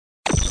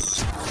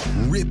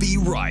Rippy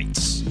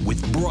Writes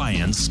with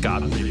Brian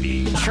Scott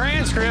Rippey.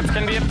 Transcripts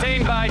can be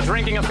obtained by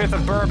drinking a fifth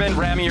of bourbon,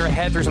 ramming your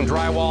head through some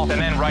drywall, and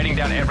then writing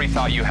down every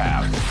thought you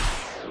have.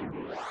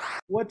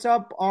 What's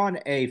up on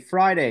a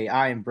Friday?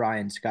 I am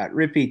Brian Scott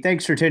Rippey.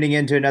 Thanks for tuning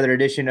in to another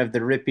edition of the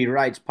Rippy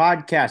Writes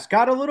podcast.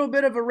 Got a little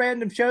bit of a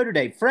random show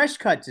today. Fresh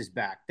Cuts is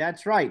back.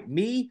 That's right.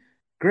 Me,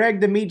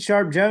 Greg the Meat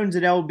Sharp Jones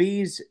at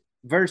LB's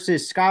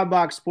versus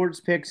Skybox Sports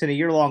Picks in a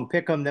year-long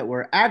pick'em that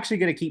we're actually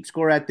going to keep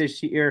score at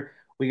this year.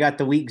 We got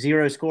the week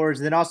 0 scores.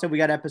 And then also we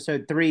got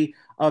episode 3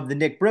 of the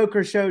Nick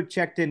Broker Show.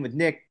 Checked in with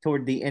Nick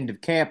toward the end of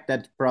camp.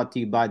 That's brought to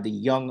you by the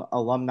Young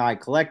Alumni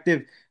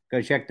Collective.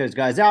 Go check those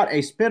guys out. A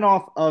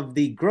spinoff of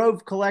the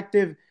Grove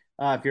Collective.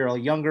 If you're a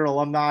younger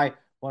alumni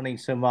wanting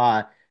some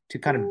to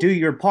kind of do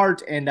your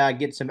part and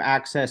get some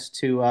access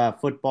to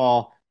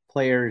football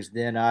players,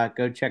 then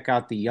go check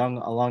out the Young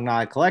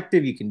Alumni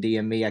Collective. You can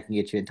DM me. I can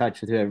get you in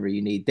touch with whoever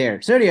you need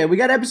there. So anyway, we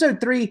got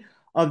episode 3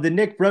 of the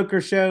Nick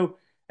Broker Show,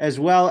 as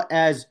well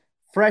as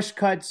Fresh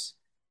Cuts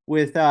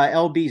with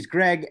LB's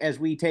Greg as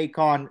we take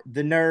on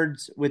the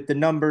nerds with the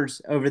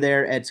numbers over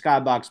there at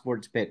Skybox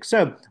Sports Picks.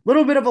 So a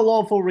little bit of a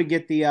lull before we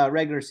get the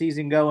regular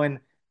season going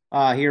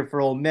here for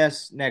Ole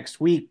Miss next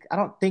week. I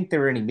don't think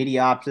there were any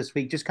media ops this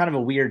week, just kind of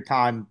a weird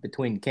time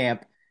between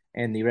camp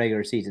and the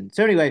regular season.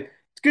 So anyway,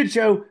 it's a good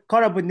show.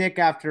 Caught up with Nick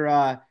after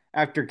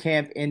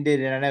camp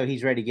ended, and I know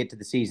he's ready to get to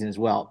the season as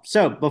well.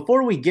 So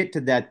before we get to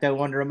that, though, I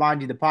want to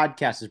remind you the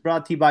podcast is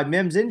brought to you by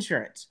Mims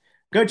Insurance.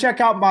 Go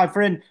check out my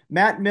friend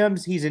Matt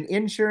Mims. He's an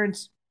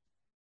independent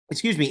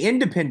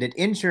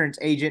insurance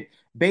agent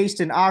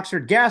based in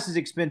Oxford. Gas is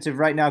expensive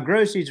right now.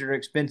 Groceries are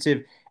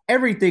expensive.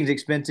 Everything's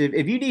expensive.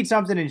 If you need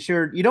something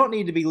insured, you don't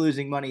need to be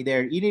losing money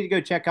there. You need to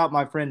go check out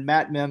my friend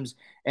Matt Mims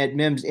at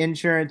Mims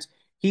Insurance.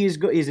 He's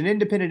an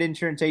independent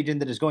insurance agent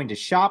that is going to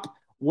shop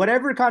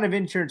whatever kind of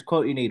insurance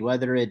quote you need,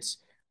 whether it's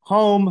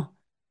home,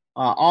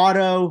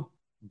 auto,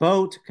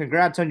 boat.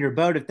 Congrats on your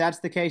boat. If that's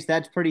the case,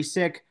 that's pretty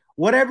sick.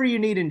 Whatever you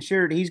need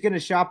insured, he's going to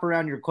shop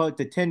around your quote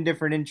to 10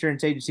 different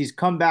insurance agencies,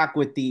 come back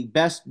with the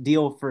best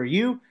deal for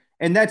you,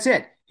 and that's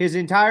it. His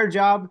entire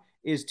job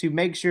is to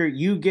make sure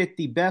you get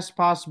the best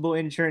possible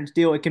insurance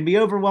deal. It can be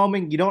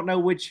overwhelming. You don't know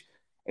which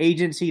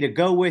agency to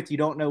go with. You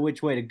don't know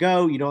which way to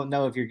go. You don't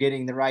know if you're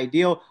getting the right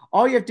deal.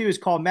 All you have to do is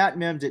call Matt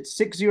Mims at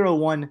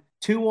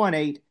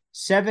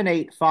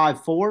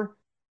 601-218-7854,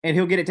 and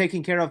he'll get it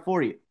taken care of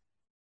for you.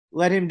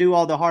 Let him do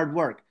all the hard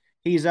work.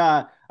 He's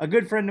a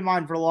good friend of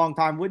mine for a long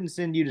time. Wouldn't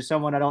send you to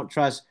someone I don't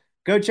trust.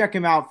 Go check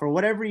him out for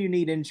whatever you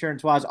need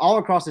insurance-wise all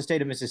across the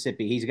state of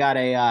Mississippi. He's got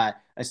a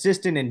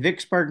assistant in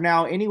Vicksburg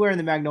now. Anywhere in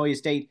the Magnolia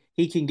State,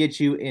 he can get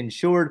you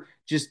insured.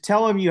 Just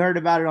tell him you heard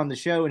about it on the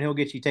show, and he'll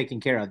get you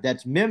taken care of.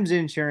 That's Mims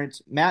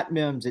Insurance, Matt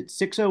Mims at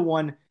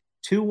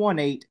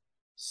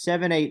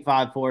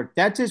 601-218-7854.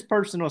 That's his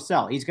personal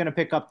cell. He's going to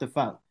pick up the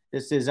phone.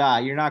 This is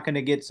you're not going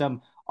to get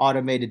some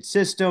automated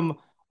system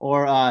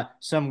or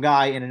some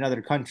guy in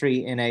another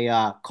country in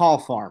a call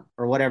farm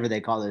or whatever they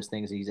call those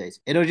things these days.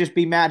 It'll just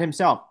be Matt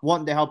himself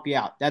wanting to help you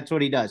out. That's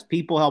what he does.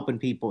 People helping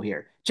people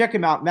here. Check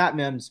him out, Matt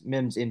Mims,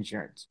 Mims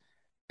Insurance.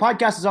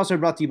 Podcast is also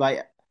brought to you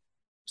by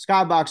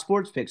Skybox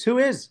Sports Picks. Who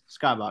is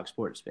Skybox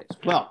Sports Picks?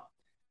 Well,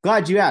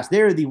 glad you asked.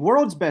 They're the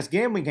world's best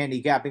gambling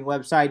handicapping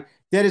website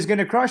that is going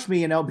to crush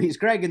me and LB's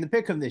Greg in the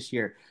pick'em this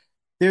year.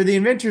 They're the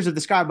inventors of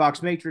the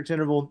Skybox Matrix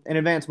Interval, an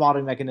advanced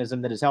modeling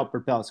mechanism that has helped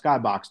propel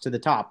Skybox to the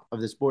top of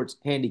the sports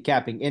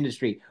handicapping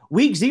industry.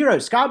 Week 0,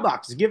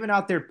 Skybox is giving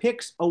out their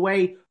picks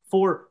away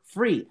for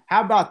free.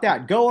 How about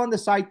that? Go on the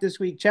site this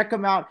week. Check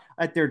them out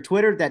at their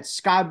Twitter.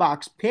 That's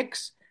Skybox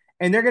Picks.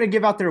 And they're going to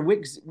give out their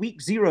week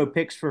 0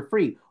 picks for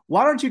free.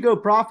 Why don't you go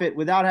profit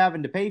without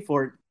having to pay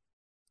for it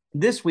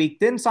this week?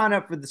 Then sign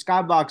up for the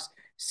Skybox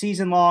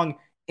season-long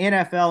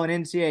NFL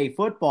and NCAA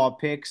football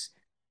picks.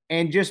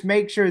 And just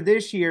make sure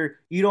this year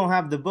you don't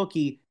have the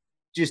bookie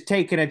just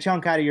taking a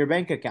chunk out of your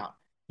bank account.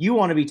 You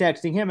want to be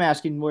texting him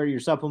asking where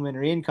your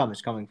supplementary income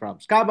is coming from.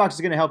 Skybox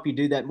is going to help you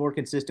do that more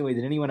consistently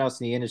than anyone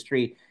else in the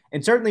industry,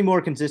 and certainly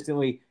more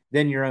consistently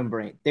than your own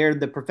brain. They're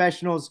the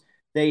professionals.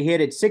 They hit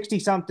it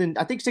 60-something,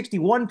 I think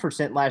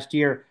 61% last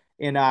year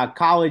in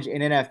college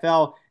and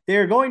NFL.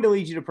 They're going to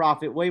lead you to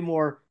profit way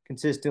more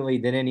consistently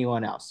than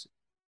anyone else.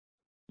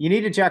 You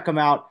need to check them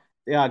out.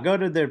 Go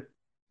to their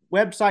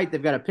website.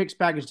 They've got a picks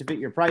package to fit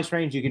your price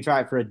range. You can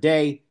try it for a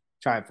day,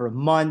 try it for a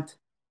month.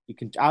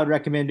 I would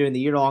recommend doing the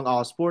year-long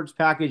all sports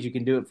package. You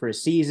can do it for a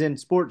season,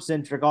 sports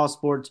centric, all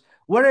sports,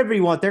 whatever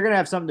you want. They're going to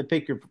have something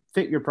to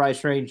fit your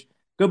price range.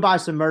 Go buy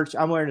some merch.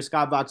 I'm wearing a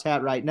Skybox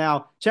hat right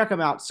now. Check them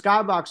out,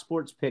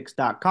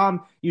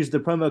 skyboxsportspicks.com. Use the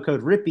promo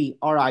code RIPPEE,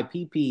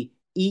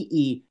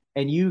 RIPPEE,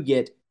 and you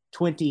get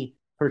 20%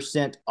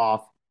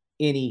 off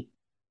any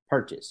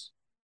purchase.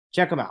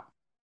 Check them out.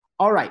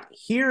 All right,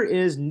 here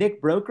is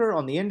Nick Broker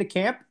on the end of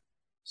camp,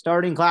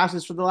 starting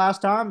classes for the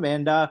last time,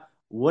 and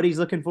what he's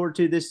looking forward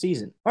to this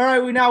season. All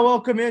right, we now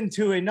welcome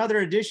into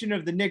another edition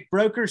of the Nick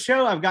Broker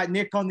Show. I've got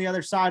Nick on the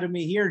other side of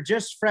me here,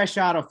 just fresh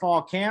out of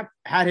fall camp.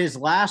 Had his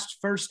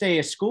first day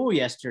of school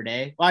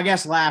yesterday. Well, I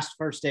guess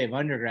first day of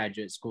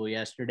undergraduate school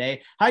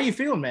yesterday. How you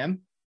feeling, man?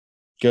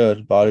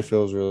 Good. Body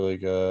feels really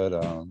good.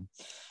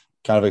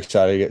 Kind of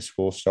excited to get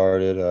school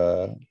started.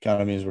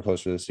 Kind of means we're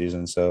closer to the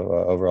season, so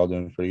overall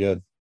doing pretty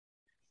good.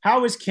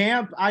 How was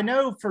camp? I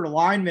know for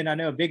linemen, I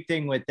know a big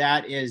thing with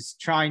that is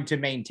trying to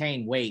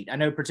maintain weight. I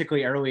know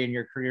particularly early in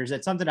your careers,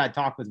 that's something I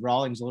talked with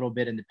Rawlings a little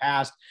bit in the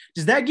past.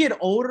 Does that get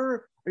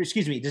older? Or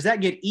excuse me, does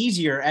that get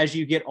easier as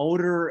you get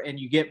older and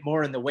you get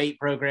more in the weight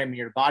program and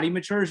your body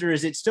matures, or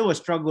is it still a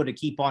struggle to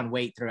keep on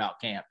weight throughout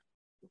camp?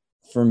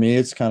 For me,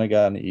 it's kind of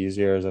gotten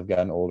easier as I've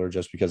gotten older,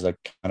 just because I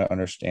kind of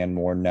understand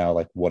more now,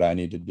 like what I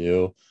need to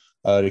do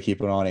to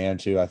keep it on. And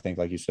two, I think,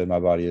 like you said, my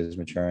body is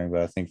maturing,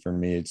 but I think for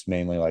me, it's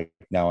mainly like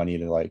now I need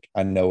to like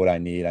I know what I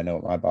need, I know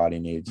what my body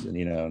needs, and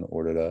in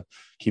order to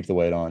keep the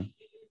weight on.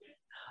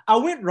 I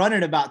went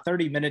running about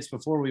 30 minutes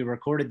before we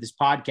recorded this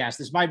podcast.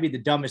 This might be the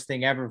dumbest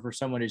thing ever for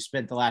someone who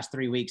spent the last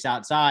 3 weeks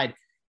outside.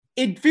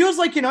 It feels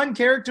like an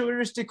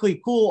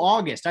uncharacteristically cool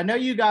August. I know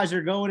you guys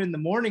are going in the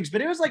mornings,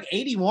 but it was like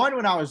 81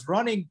 when I was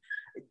running.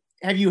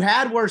 Have you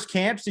had worse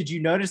camps? Did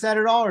you notice that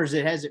at all, or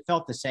has it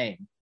felt the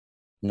same?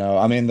 No,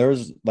 I mean,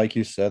 there's, like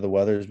you said, the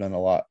weather's been a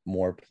lot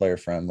more player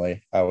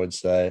friendly, I would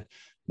say.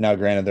 Now,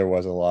 granted, there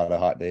was a lot of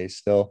hot days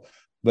still,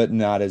 but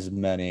not as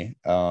many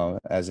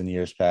as in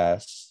years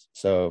past.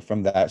 So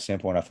from that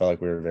standpoint, I felt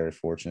like we were very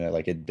fortunate.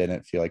 Like it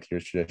didn't feel like your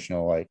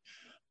traditional like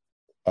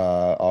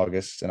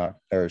August in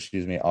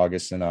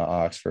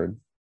Oxford.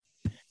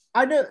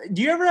 I know.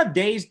 Do you ever have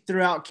days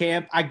throughout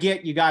camp? I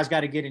get you guys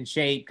got to get in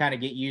shape, kind of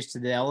get used to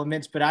the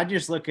elements, but I'd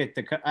look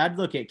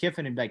at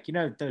Kiffin and be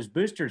like, those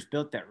boosters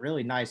built that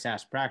really nice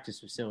ass practice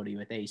facility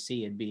with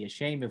AC. It'd be a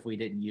shame if we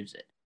didn't use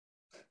it.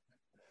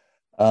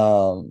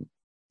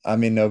 I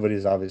mean,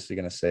 nobody's obviously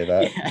going to say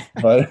that, Yeah.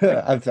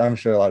 but I'm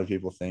sure a lot of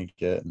people think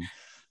it. And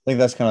I think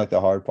that's kind of like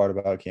the hard part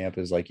about camp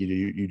is like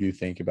you do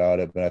think about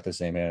it, but at the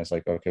same time, it's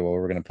like, okay, well,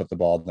 we're going to put the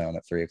ball down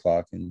at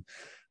 3:00 in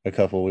a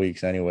couple of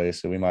weeks anyway,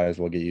 so we might as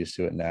well get used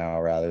to it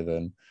now rather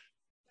than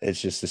it's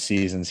just the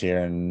season's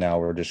here and now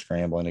we're just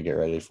scrambling to get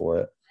ready for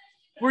it.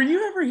 Were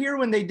you ever here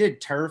when they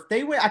did turf?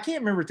 They went, I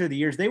can't remember through the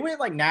years, they went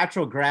like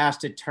natural grass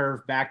to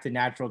turf, back to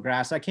natural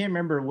grass. I can't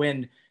remember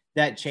when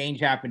that change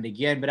happened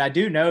again, but I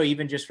do know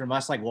even just from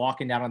us like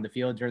walking down on the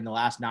field during the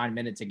last 9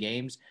 minutes of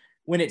games,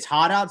 when it's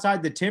hot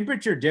outside, the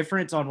temperature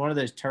difference on one of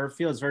those turf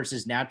fields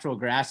versus natural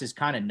grass is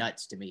kind of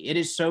nuts to me. It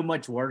is so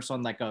much worse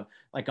on like a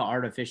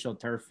artificial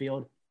turf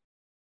field.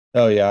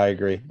 Oh yeah, I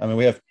agree. I mean,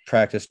 we have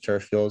practice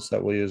turf fields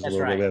that we use a That's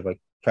little right. bit. We have like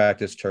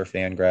practice turf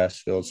and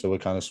grass fields, so we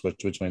kind of switch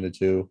between the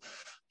two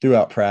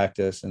throughout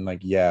practice. And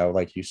like, yeah,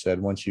 like you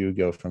said, once you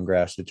go from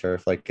grass to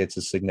turf, like it's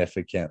a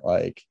significant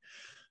like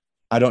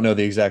I don't know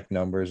the exact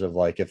numbers of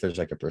like if there's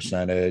like a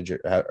percentage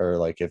or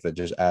like if it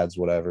just adds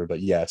whatever, but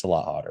yeah, it's a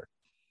lot hotter.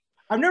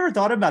 I've never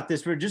thought about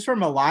this, but just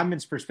from a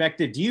lineman's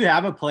perspective, do you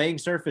have a playing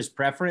surface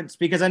preference?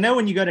 Because I know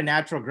when you go to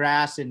natural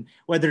grass and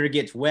whether it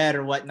gets wet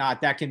or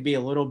whatnot, that can be a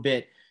little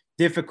bit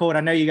difficult.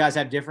 I know you guys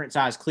have different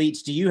size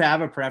cleats. Do you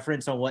have a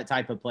preference on what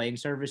type of playing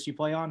surface you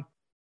play on?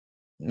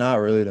 Not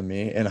really to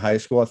me. In high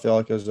school, I feel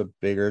like there's a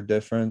bigger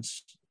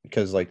difference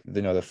because like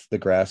the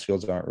grass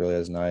fields aren't really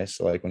as nice.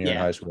 So, like when you're in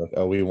Yeah. high school, like,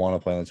 oh, we want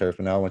to play on the turf.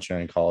 But now once you're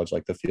in college,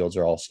 like the fields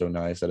are all so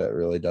nice that it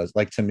really does.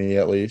 Like to me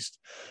at least,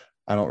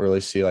 I don't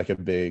really see like a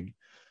big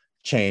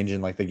change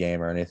in like the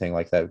game or anything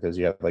like that because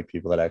you have like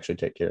people that actually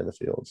take care of the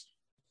fields.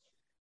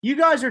 You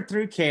guys are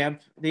through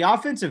camp. The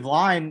offensive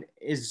line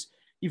is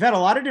you've had a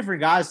lot of different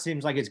guys.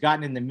 Seems like it's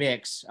gotten in the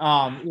mix.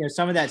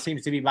 Some of that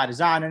seems to be by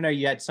design. I know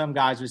you had some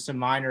guys with some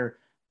minor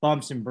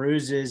bumps and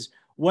bruises.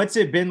 What's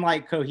it been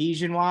like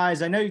cohesion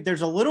wise? I know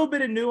there's a little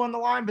bit of new on the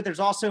line, but there's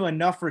also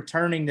enough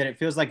returning that it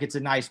feels like it's a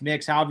nice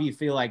mix. How do you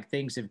feel like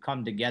things have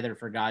come together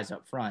for guys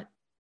up front?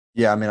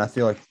 Yeah, I mean, I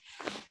feel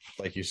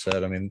like you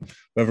said, I mean,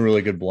 we have a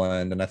really good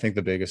blend, and I think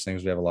the biggest thing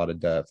is we have a lot of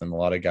depth and a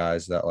lot of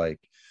guys that like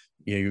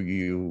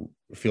you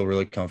feel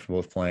really comfortable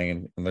with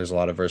playing, and there's a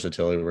lot of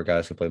versatility where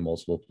guys can play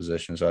multiple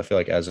positions. So I feel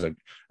like as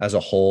a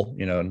whole,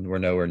 we're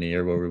nowhere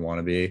near where we want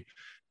to be,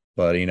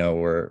 but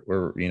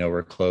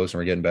we're close and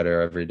we're getting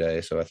better every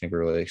day. So I think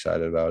we're really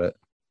excited about it.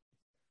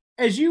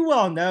 As you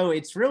well know,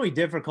 it's really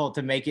difficult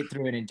to make it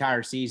through an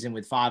entire season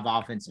with 5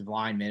 offensive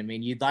linemen. I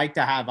mean, you'd like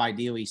to have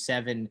ideally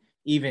 7,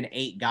 even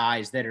 8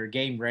 guys that are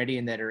game ready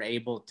and that are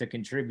able to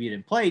contribute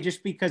and play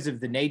just because of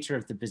the nature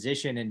of the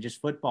position and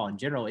just football in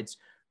general. It's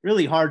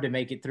really hard to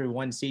make it through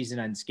one season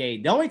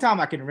unscathed. The only time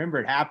I can remember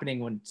it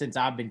happening since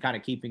I've been kind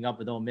of keeping up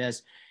with Ole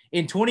Miss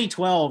in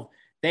 2012,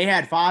 they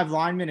had 5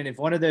 linemen. And if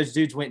one of those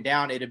dudes went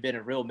down, it'd have been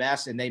a real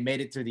mess. And they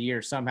made it through the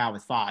year somehow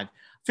with 5. I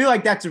feel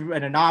like that's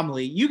an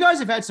anomaly. You guys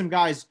have had some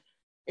guys,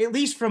 at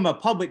least from a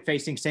public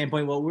facing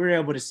standpoint, what we were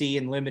able to see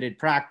in limited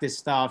practice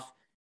stuff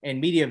and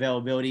media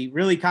availability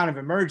really kind of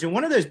emerge. And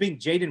one of those being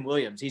Jaden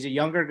Williams. He's a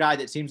younger guy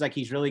that seems like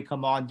he's really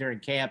come on during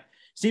camp.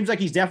 Seems like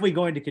he's definitely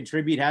going to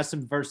contribute, has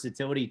some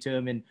versatility to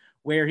him and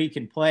where he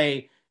can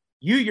play.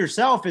 You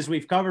yourself, as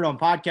we've covered on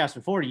podcasts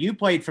before, you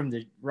played from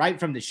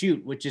the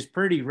shoot, which is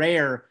pretty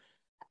rare.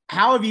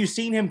 How have you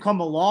seen him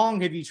come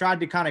along? Have you tried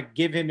to kind of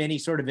give him any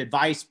sort of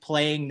advice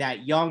playing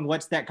that young?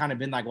 What's that kind of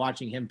been like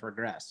watching him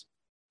progress?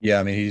 Yeah,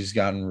 I mean, he's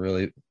gotten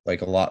really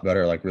like a lot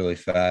better, like really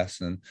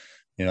fast, and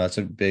that's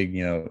a big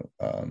you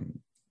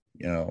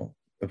know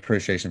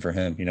appreciation for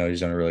him. He's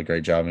done a really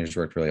great job, and he's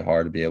worked really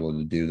hard to be able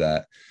to do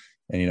that.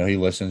 And he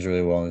listens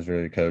really well and is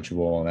very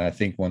coachable. And I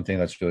think one thing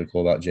that's really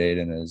cool about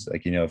Jaden is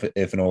like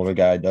if an older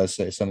guy does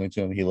say something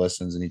to him, he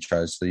listens and he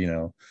tries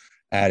to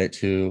add it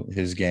to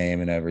his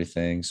game and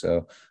everything.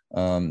 So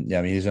yeah,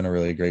 I mean, he's done a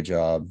really great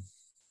job.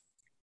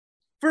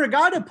 For a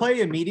guy to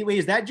play immediately,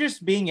 is that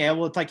just being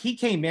able? It's like he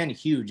came in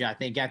huge. I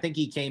think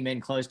he came in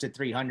close to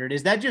 300.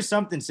 Is that just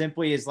something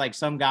simply as like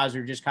some guys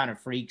are just kind of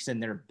freaks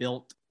and they're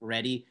built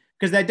ready?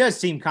 Because that does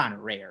seem kind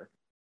of rare.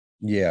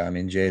 Yeah, I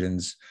mean,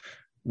 Jaden's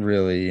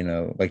really,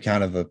 like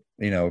kind of a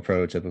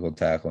prototypical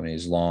tackle. I mean,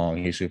 he's long,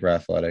 he's super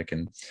athletic,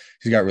 and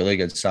he's got really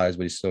good size,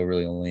 but he's still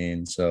really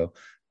lean. So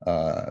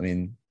I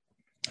mean,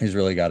 he's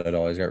really got it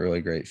all. He's got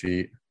really great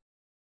feet.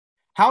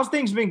 How's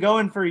things been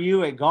going for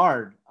you at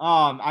guard?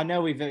 I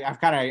know I've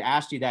kind of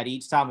asked you that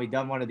each time we've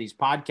done one of these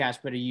podcasts,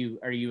 but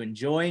are you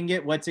enjoying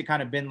it? What's it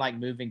kind of been like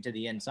moving to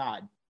the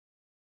inside?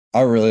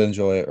 I really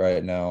enjoy it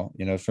right now.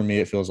 For me,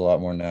 it feels a lot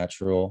more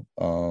natural.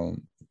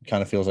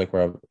 Kind of feels like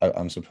where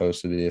I'm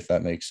supposed to be, if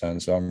that makes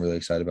sense. So I'm really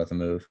excited about the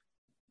move.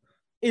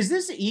 Is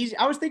this easy?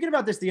 I was thinking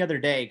about this the other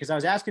day because I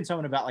was asking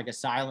someone about like a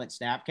silent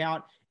snap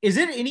count. Is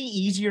it any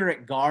easier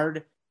at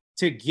guard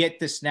to get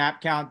the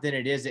snap count than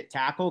it is at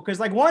tackle? Because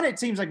like it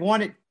seems like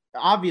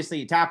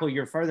obviously tackle,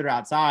 you're further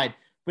outside,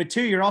 but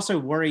two, you're also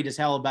worried as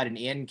hell about an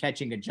end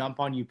catching a jump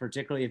on you,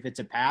 particularly if it's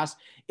a pass.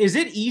 Is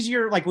it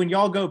easier, like when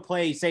y'all go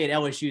play, say at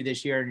LSU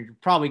this year, and you're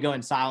probably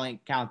going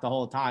silent count the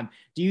whole time,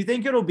 do you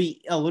think it'll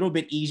be a little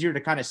bit easier to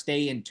kind of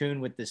stay in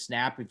tune with the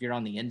snap if you're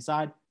on the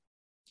inside?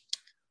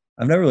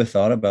 I've never really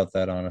thought about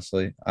that,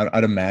 honestly.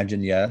 I'd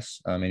imagine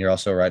yes. I mean, you're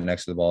also right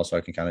next to the ball, so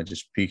I can kind of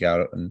just peek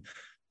out in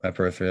my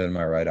periphery and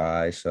my right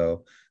eye.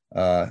 So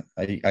I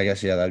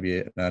guess, yeah, that'd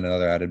be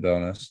another added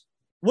bonus.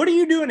 What are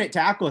you doing at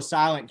tackle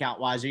silent count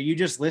wise? Are you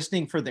just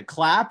listening for the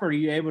clap? Or are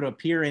you able to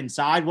peer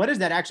inside? What is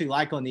that actually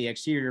like on the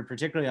exterior,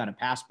 particularly on a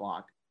pass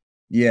block?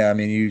 Yeah, I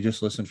mean, you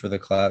just listen for the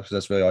claps.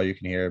 That's really all you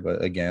can hear.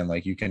 But again,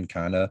 like you can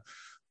kind of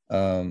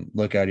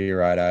look out of your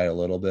right eye a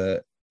little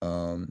bit.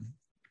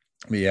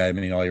 But yeah, I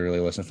mean, all you really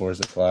listen for is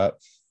the clap.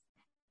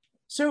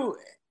 So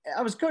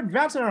I was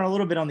bouncing on a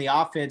little bit on the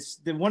offense.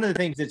 One of the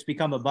things that's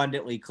become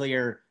abundantly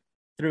clear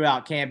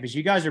throughout camp is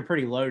you guys are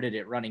pretty loaded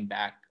at running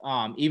back.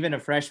 Even a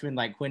freshman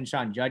like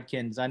Quinshon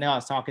Judkins, I know I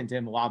was talking to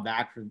him a while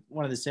back for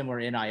one of the similar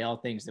NIL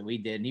things that we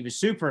did, and he was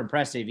super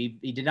impressive.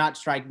 He did not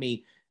strike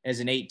me as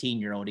an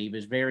 18-year-old. He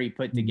was very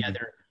put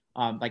together.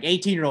 Like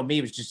 18-year-old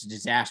me was just a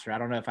disaster. I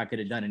don't know if I could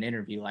have done an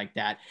interview like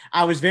that.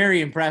 I was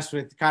very impressed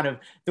with kind of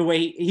the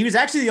way he was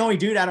actually the only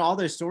dude out of all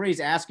those stories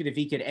asking if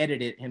he could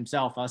edit it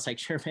himself. I was like,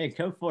 sure, man,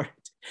 go for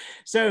it.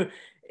 So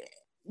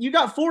you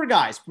got four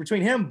guys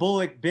between him,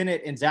 Bullock,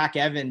 Bennett, and Zach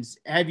Evans.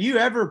 Have you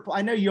ever,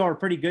 I know you are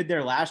pretty good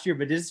there last year,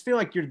 but does it feel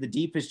like you're the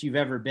deepest you've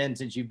ever been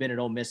since you've been at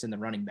Ole Miss in the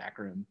running back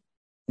room?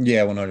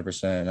 Yeah,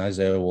 100%.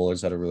 Isaiah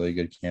Woolard's had a really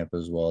good camp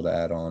as well to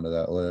add on to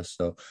that list.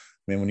 So,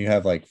 I mean, when you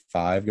have like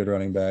five good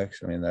running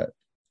backs, I mean, that,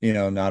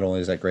 not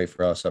only is that great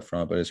for us up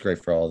front, but it's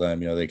great for all of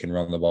them. They can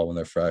run the ball when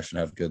they're fresh and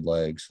have good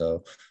legs.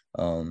 So,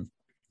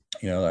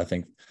 I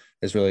think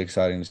it's really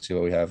exciting to see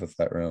what we have with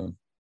that room.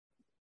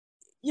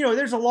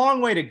 There's a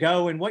long way to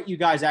go in what you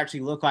guys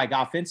actually look like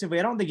offensively.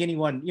 I don't think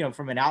anyone,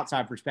 from an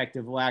outside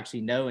perspective will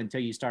actually know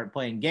until you start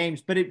playing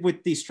games. But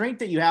with the strength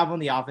that you have on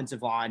the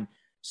offensive line,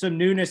 some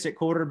newness at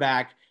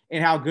quarterback,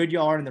 and how good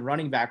you are in the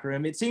running back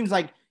room, it seems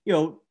like,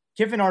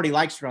 Kiffin already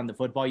likes to run the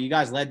football. You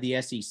guys led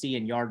the SEC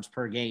in yards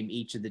per game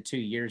each of the 2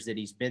 years that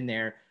he's been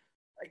there.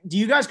 Do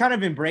you guys kind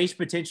of embrace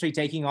potentially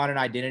taking on an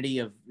identity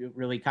of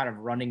really kind of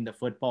running the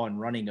football and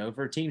running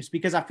over teams?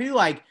 Because I feel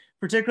like,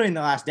 particularly in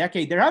the last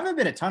decade, there haven't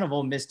been a ton of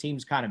Ole Miss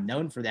teams kind of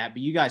known for that,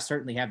 but you guys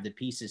certainly have the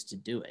pieces to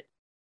do it.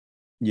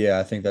 Yeah,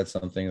 I think that's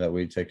something that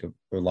we take a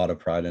lot of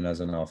pride in as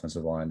an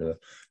offensive line, to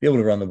be able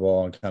to run the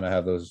ball and kind of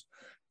have those,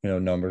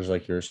 numbers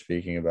like you're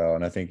speaking about.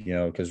 And I think,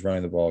 because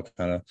running the ball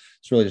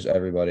it's really just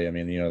everybody. I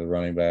mean, the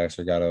running backs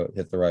are got to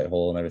hit the right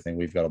hole and everything.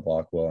 We've got to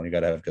block well, and you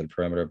got to have good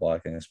perimeter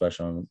blocking,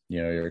 especially on,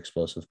 your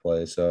explosive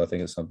plays. So I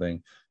think it's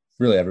something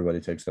really everybody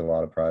takes a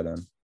lot of pride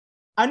in.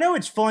 I know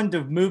it's fun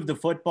to move the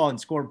football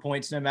and score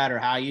points no matter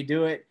how you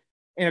do it.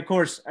 And of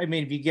course, I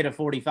mean, if you get a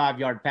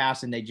 45-yard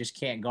pass and they just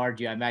can't guard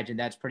you, I imagine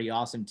that's pretty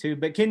awesome too.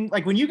 But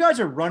when you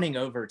guys are running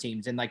over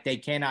teams and like they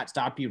cannot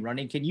stop you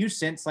running, can you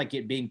sense like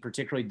it being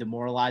particularly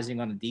demoralizing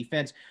on the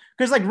defense?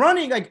 Because like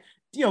running, like,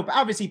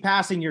 obviously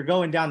passing, you're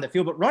going down the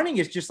field, but running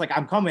is just like,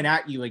 I'm coming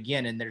at you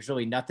again, and there's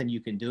really nothing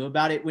you can do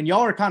about it. When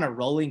y'all are kind of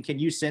rolling, can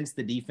you sense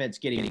the defense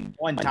getting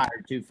one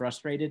tired, too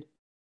frustrated?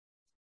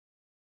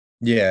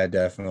 Yeah,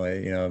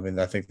 definitely. I mean,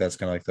 I think that's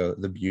kind of like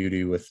the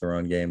beauty with the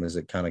run game, is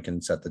it kind of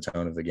can set the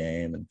tone of the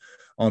game. And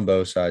on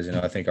both sides,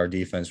 I think our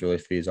defense really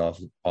feeds off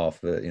of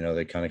it.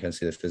 They kind of can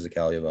see the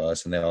physicality of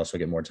us, and they also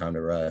get more time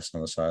to rest on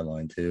the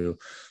sideline too.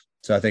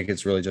 So I think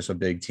it's really just a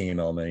big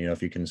team element.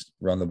 If you can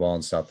run the ball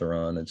and stop the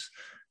run, it's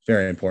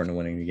very important to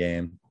winning the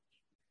game.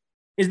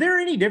 Is there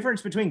any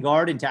difference between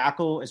guard and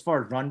tackle as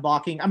far as run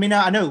blocking? I mean,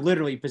 I know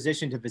literally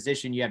position to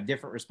position, you have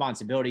different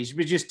responsibilities,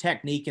 but just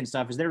technique and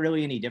stuff. Is there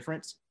really any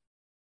difference?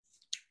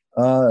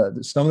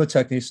 Some of the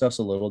technique stuff's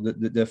a little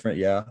bit different.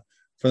 Yeah.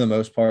 For the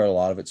most part, a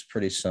lot of it's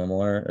pretty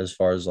similar as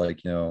far as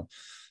like,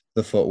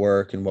 the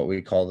footwork and what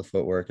we call the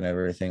footwork and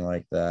everything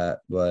like that.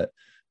 But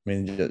I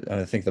mean,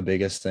 I think the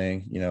biggest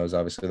thing, is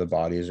obviously the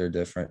bodies are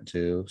different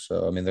too.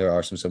 So, I mean, there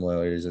are some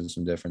similarities and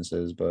some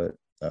differences, but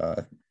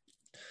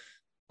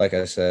like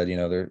I said,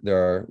 there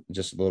are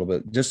just a little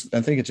bit,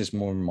 I think it's just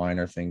more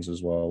minor things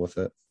as well with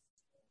it.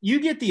 You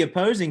get the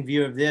opposing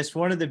view of this.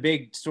 One of the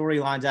big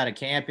storylines out of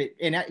camp,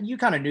 and you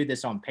kind of knew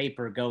this on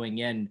paper going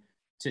in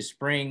to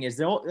spring,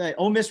 is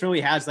Ole Miss really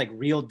has like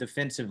real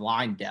defensive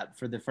line depth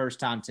for the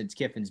first time since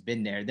Kiffin's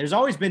been there. There's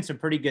always been some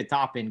pretty good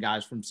top end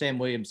guys from Sam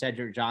Williams,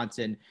 Cedric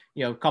Johnson,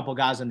 a couple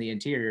guys on the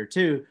interior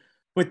too,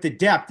 but the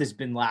depth has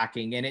been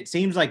lacking. And it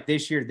seems like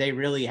this year they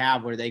really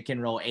have where they can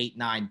roll 8,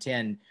 9,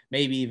 10,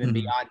 maybe even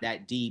beyond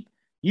that deep.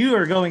 You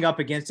are going up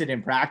against it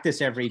in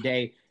practice every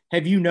day.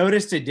 Have you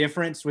noticed a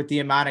difference with the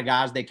amount of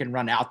guys they can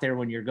run out there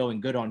when you're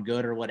going good on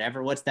good or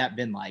whatever? What's that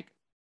been like?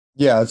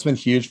 Yeah, it's been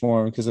huge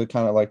for them because it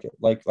kind of like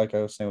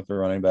I was saying with the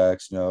running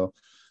backs,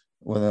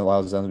 when it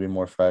allows them to be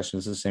more fresh.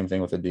 It's the same thing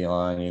with the D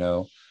line,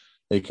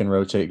 they can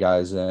rotate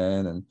guys in,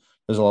 and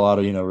there's a lot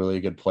of,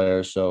 really good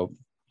players. So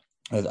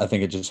I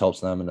think it just helps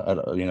them. And,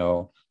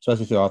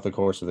 especially throughout the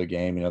course of the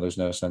game, there's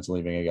no sense in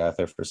leaving a guy out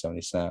there for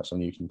 70 snaps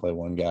when you can play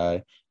one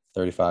guy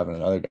 35 and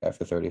another guy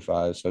for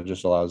 35. So it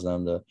just allows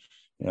them to,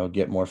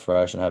 get more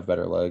fresh and have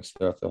better legs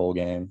throughout the whole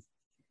game.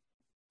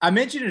 I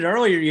mentioned it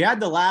earlier. You had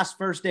the last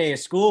first day of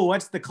school.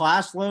 What's the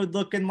class load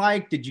looking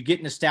like? Did you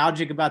get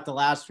nostalgic about the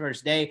last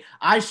first day?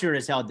 I sure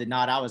as hell did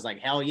not. I was like,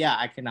 hell yeah,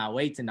 I cannot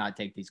wait to not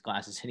take these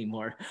classes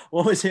anymore.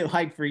 What was it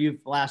like for you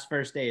last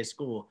first day of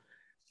school?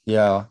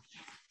 Yeah,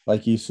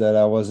 like you said,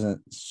 I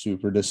wasn't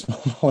super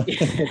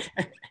disappointed.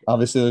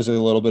 Obviously, there's a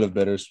little bit of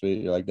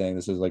bittersweet. You're like, dang,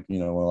 this is like,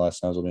 one of the last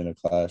times I'll be in a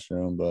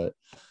classroom. But,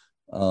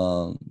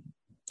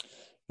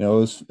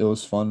 it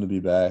was fun to be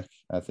back.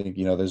 I think,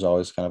 there's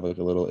always kind of like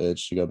a little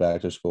itch to go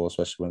back to school,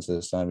 especially when it's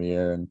this time of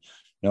year. And,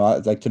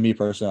 to me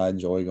personally, I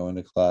enjoy going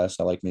to class.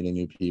 I like meeting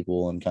new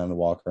people and kind of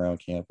walk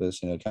around campus,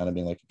 kind of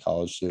being like a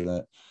college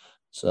student.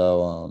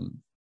 So,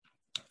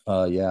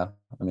 yeah,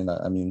 I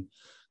mean,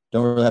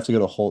 don't really have to go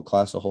to whole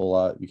class a whole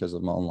lot because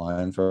I'm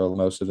online for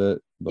most of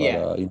it. But,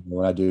 yeah.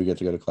 When I do get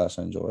to go to class,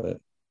 I enjoy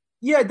it.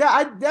 Yeah,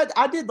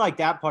 I did like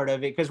that part of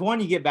it because, one,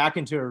 you get back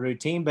into a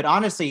routine. But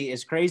honestly,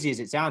 as crazy as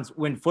it sounds,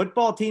 when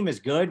football team is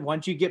good,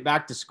 once you get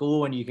back to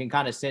school and you can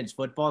kind of sense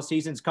football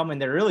season's coming,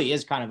 there really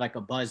is kind of like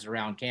a buzz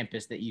around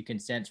campus that you can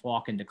sense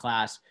walking to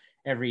class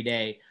every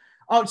day.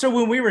 Oh, so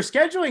when we were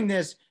scheduling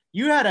this,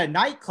 you had a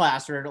night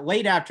class or a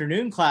late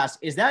afternoon class.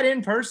 Is that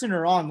in person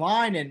or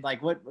online? And like,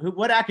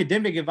 what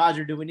academic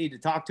advisor do we need to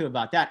talk to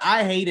about that?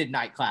 I hated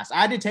night class.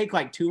 I had to take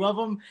like 2 of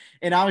them,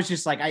 and I was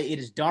just like, it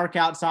is dark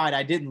outside.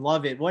 I didn't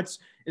love it.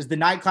 Is the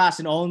night class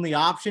an only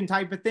option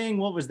type of thing?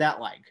 What was that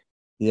like?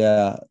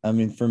 Yeah, I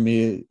mean, for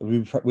me,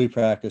 we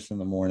practice in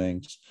the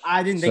mornings.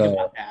 I didn't think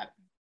about that.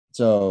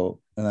 So,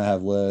 and I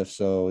have lifts,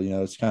 so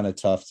it's kind of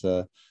tough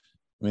to.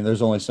 I mean,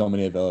 there's only so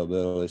many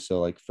availability. So,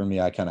 like, for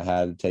me, I kind of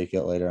had to take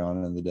it later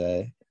on in the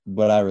day,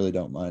 but I really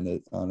don't mind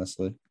it,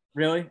 honestly.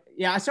 Really?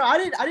 Yeah. So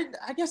I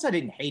guess I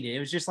didn't hate it. It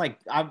was just like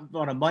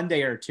on a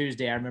Monday or a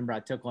Tuesday, I remember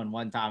I took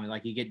one time and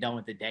like you get done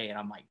with the day and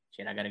I'm like,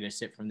 shit, I got to go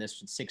sit from this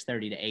from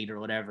 6:30 to 8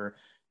 or whatever.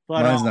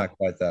 But mine's not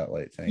quite that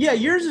late. Yeah,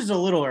 yours is a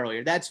little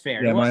earlier. That's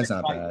fair. Yeah, mine's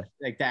not bad.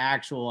 Like the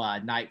actual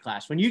night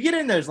class. When you get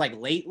in those like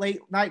late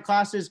night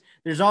classes,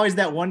 there's always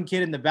that one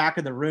kid in the back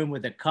of the room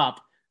with a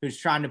cup who's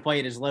trying to play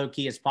it as low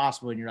key as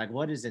possible. And you're like,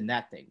 what is in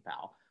that thing,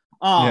 pal?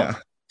 Yeah.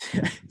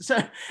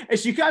 So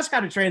as you guys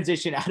kind of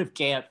transition out of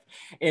camp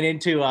and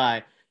into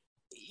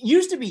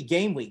used to be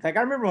game week. Like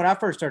I remember when I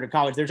first started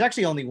college, there's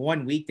actually only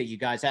 1 week that you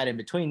guys had in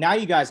between. Now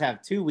you guys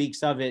have 2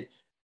 weeks of it.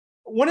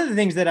 One of the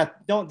things that I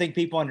don't think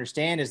people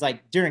understand is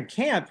like during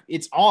camp,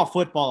 it's all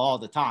football all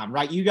the time,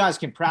 right? You guys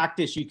can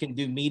practice, you can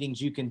do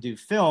meetings, you can do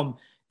film.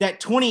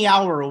 That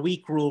 20-hour a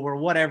week rule or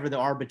whatever the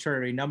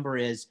arbitrary number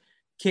is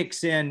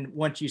kicks in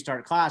once you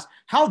start class.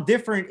 How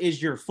different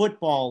is your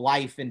football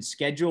life and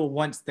schedule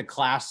once the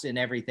class and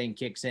everything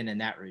kicks in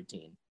that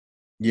routine?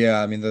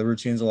 Yeah, I mean, the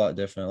routine's a lot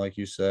different, like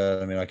you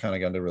said. I mean, I kind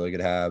of got into a really good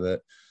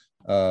habit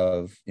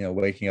of,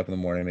 waking up in the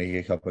morning, making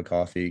a cup of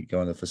coffee,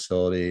 going to the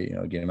facility,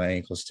 getting my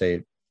ankles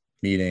taped,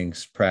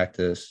 meetings,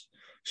 practice,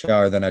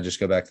 shower. Then I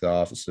just go back to the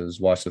offices,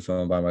 watch the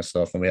film by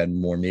myself. And we had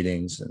more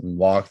meetings and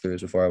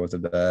walkthroughs before I went to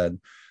bed.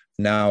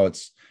 Now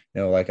it's,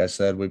 like I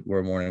said, we're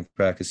a morning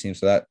practice team.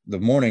 So that the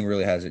morning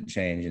really hasn't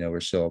changed. We're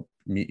still,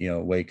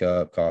 wake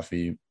up,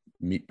 coffee,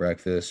 meet,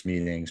 breakfast,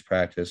 meetings,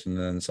 practice. And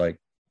then it's like,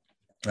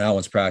 now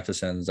once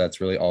practice ends,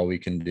 that's really all we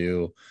can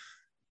do.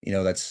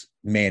 That's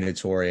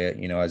mandatory,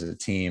 as a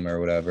team or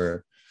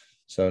whatever.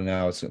 So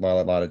now it's a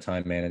lot of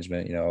time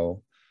management,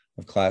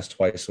 of class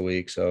twice a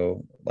week.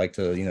 So like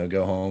to,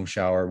 go home,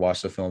 shower,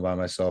 watch the film by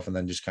myself, and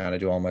then just kind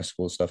of do all my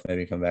school stuff,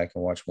 maybe come back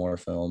and watch more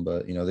film.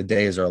 But, the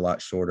days are a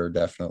lot shorter,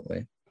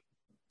 definitely.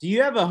 Do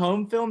you have a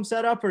home film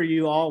setup, or are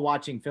you all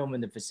watching film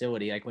in the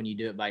facility, like when you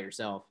do it by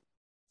yourself?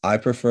 I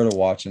prefer to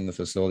watch in the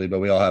facility, but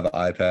we all have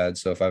iPads.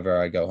 So if ever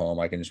I go home,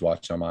 I can just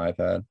watch on my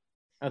iPad.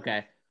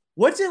 Okay.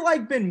 What's it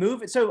like been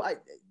moving? So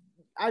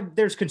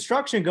there's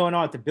construction going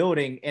on at the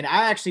building, and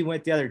I actually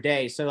went the other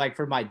day. So like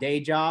for my day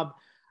job,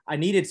 I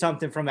needed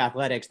something from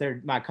athletics.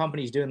 My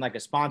company's doing like a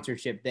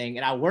sponsorship thing,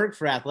 and I worked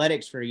for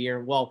athletics for a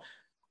year. Well,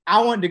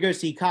 I wanted to go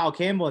see Kyle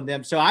Campbell and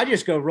them. So I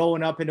just go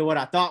rolling up into what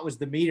I thought was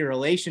the media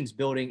relations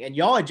building. And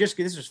this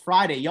was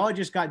Friday. Y'all had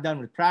just got done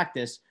with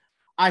practice.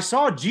 I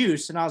saw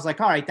Juice and I was like,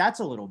 all right, that's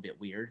a little bit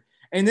weird.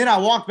 And then I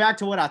walked back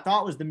to what I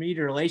thought was the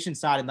media relations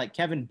side, and like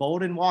Kevin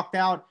Bolden walked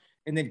out,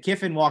 and then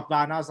Kiffin walked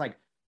by, and I was like,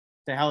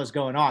 the hell is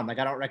going on? Like,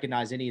 I don't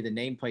recognize any of the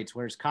nameplates.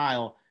 Where's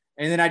Kyle?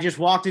 And then I just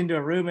walked into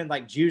a room and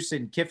like Juice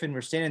and Kiffin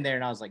were standing there,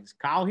 and I was like, is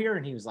Kyle here?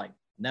 And he was like,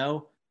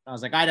 no. I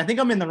was like, all right, I think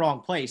I'm in the wrong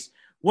place.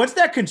 What's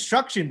that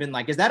construction been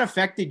like? Has that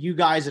affected you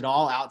guys at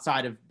all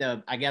outside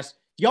of I guess,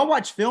 do y'all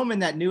watch film in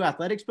that new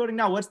athletics building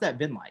now? What's that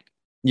been like?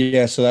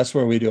 Yeah, so that's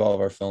where we do all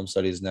of our film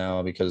studies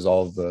now, because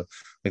all of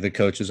the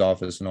coach's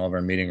office and all of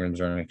our meeting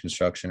rooms are in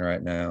construction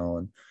right now.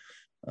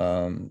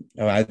 And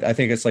I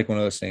think it's like one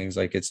of those things,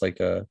 like it's like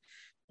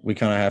we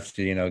kind of have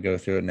to, go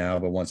through it now,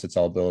 but once it's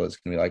all built, it's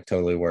gonna be like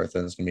totally worth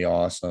it. It's gonna be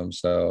awesome.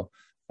 So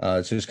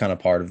it's just kind of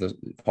part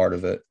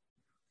of it.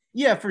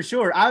 Yeah, for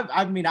sure.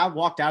 I mean, I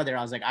walked out of there.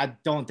 I was like, I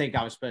don't think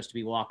I was supposed to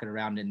be walking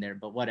around in there,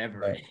 but whatever,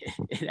 Right.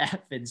 it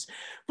happens.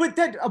 But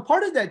that a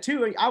part of that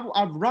too,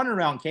 I run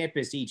around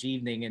campus each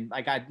evening, and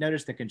like I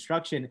noticed the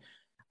construction.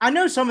 I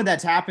know some of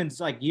that's happened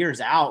like years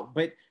out,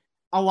 but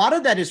a lot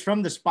of that is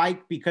from the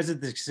spike because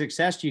of the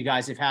success you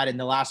guys have had in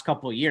the last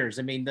couple of years.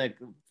 I mean,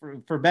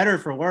 for better or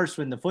for worse,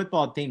 when the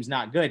football team's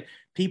not good,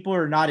 people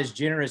are not as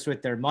generous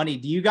with their money.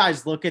 Do you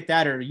guys look at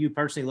that, or you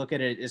personally look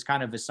at it as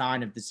kind of a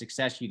sign of the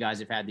success you guys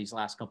have had these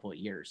last couple of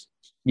years?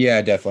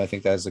 Yeah, definitely. I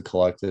think that's a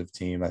collective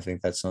team. I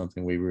think that's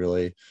something we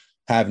really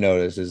have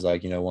noticed is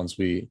like, once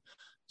we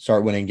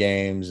start winning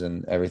games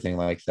and everything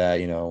like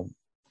that, we're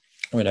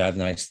going to have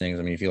nice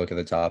things. I mean, if you look at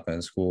the top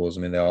end schools,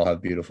 I mean, they all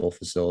have beautiful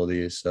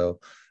facilities. So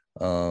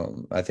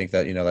I think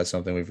that, that's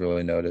something we've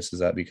really noticed is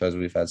that because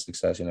we've had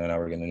success, now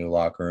we're getting a new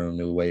locker room,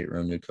 new weight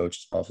room, new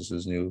coaches'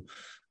 offices, new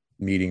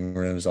meeting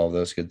rooms, all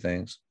those good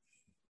things.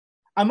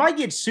 I might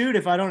get sued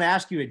if I don't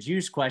ask you a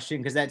Juice question,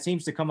 because that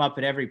seems to come up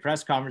at every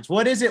press conference.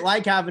 What is it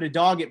like having a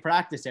dog at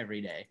practice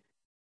every day?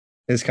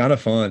 It's kind of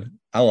fun.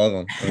 I love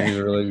him. I mean, he's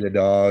a really good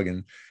dog,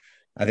 and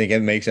I think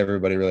it makes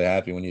everybody really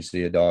happy when you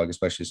see a dog,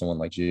 especially someone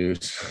like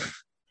Juice.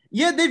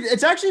 Yeah,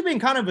 it's actually been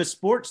kind of a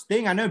sports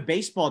thing. I know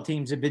baseball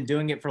teams have been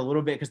doing it for a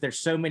little bit because there's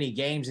so many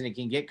games and it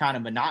can get kind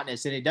of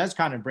monotonous, and it does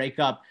kind of break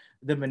up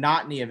the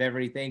monotony of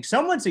everything.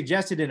 Someone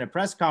suggested in a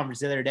press conference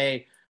the other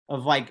day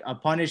of like a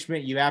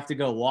punishment, you have to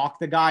go walk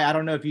the guy. I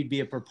don't know if you'd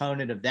be a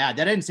proponent of that.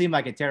 That didn't seem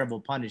like a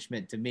terrible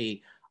punishment to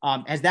me.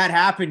 Has that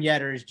happened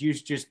yet, or has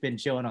Juice just been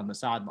chilling on the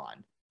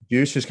sideline?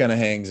 Juice just kind of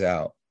hangs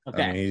out.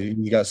 Okay. I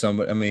mean, he got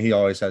somebody. I mean, he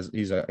always has.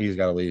 He's got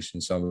a leash,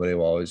 and somebody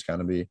will always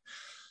kind of be,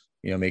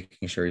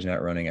 making sure he's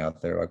not running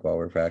out there like while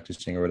we're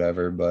practicing or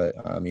whatever. But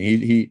I mean,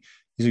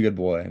 he's a good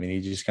boy. I mean, he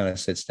just kind of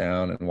sits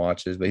down and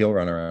watches, but he'll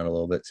run around a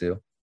little bit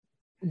too.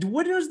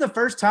 When was the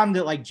first time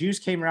that like Juice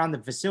came around the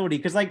facility?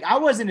 Because like I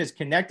wasn't as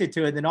connected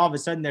to it. Then all of a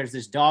sudden there's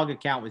this dog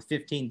account with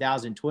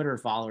 15,000 Twitter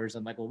followers.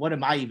 I'm like, well, what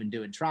am I even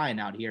doing trying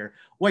out here?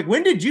 Like,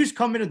 when did Juice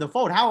come into the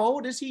fold? How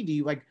old is he? Do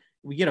you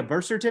we get a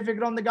birth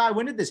certificate on the guy?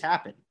 When did this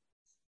happen?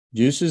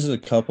 Juice is a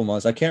couple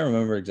months. I can't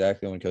remember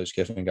exactly when Coach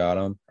Kiffin got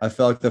him. I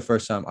felt like the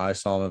first time I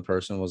saw him in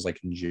person was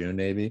like in June,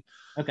 maybe.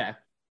 Okay.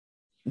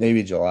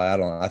 Maybe July. I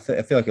don't know. I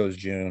feel like it was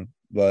June,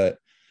 but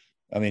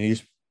I mean,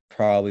 he's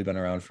probably been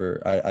around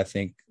for, I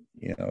think,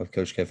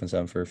 Coach Kiffin's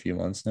had him for a few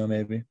months now,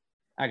 maybe.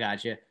 I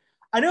got you.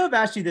 I know I've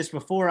asked you this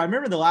before. I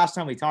remember the last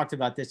time we talked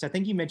about this. I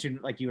think you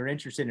mentioned like you were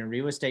interested in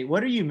real estate.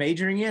 What are you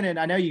majoring in? And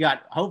I know you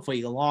got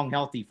hopefully a long,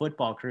 healthy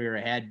football career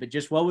ahead, but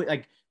just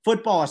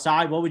football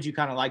aside, what would you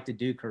kind of like to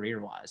do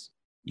career-wise?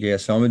 Yeah,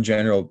 so I'm a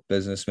general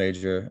business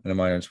major and a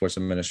minor in sports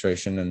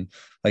administration. And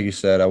like you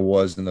said, I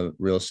was in the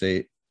real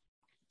estate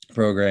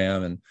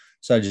program. And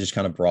so I just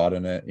kind of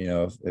broaden it.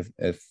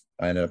 If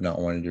I ended up not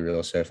wanting to do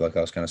real estate, I feel like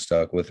I was kind of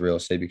stuck with real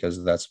estate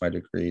because that's my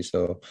degree.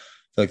 So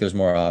I feel like there's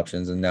more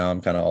options. And now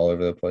I'm kind of all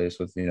over the place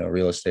with,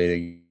 real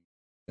estate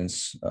and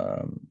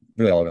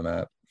really all over the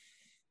map.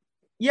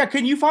 Yeah.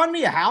 Can you find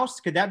me a house?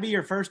 Could that be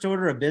your first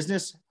order of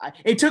business?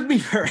 It took me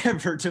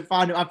forever to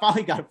find it. I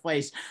finally got a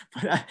place,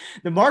 but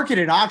the market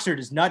in Oxford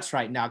is nuts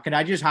right now. Can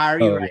I just hire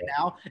you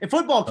now? If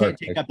football can't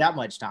take up that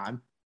much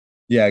time.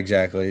 Yeah,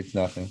 exactly. It's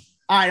nothing.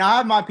 All right, I'll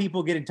have my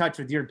people get in touch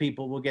with your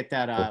people. We'll get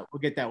that. We'll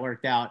get that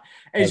worked out.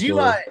 As you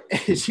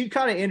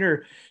kind of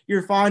enter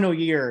your final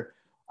year,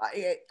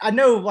 I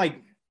know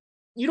like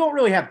you don't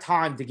really have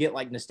time to get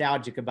like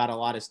nostalgic about a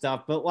lot of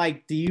stuff, but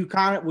like,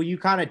 will you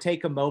kind of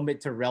take a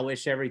moment to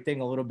relish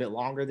everything a little bit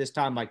longer this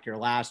time, like your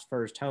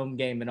first home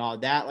game and all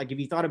that? Like, have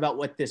you thought about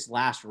what this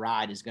last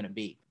ride is going to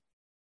be?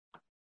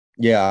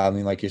 Yeah, I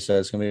mean, like you said,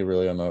 it's gonna be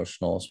really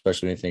emotional,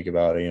 especially when you think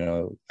about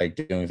it, like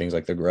doing things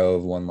like the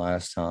Grove one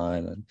last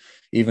time and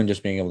even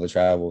just being able to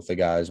travel with the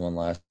guys one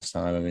last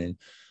time. I mean,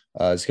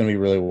 it's gonna be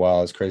really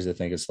wild. It's crazy to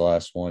think it's the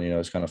last one,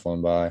 it's kind of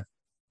flown by.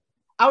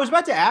 I was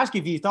about to ask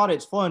if you thought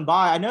it's flown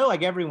by. I know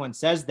like everyone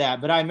says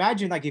that, but I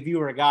imagine like if you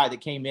were a guy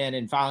that came in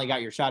and finally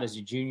got your shot as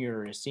a junior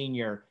or a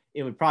senior,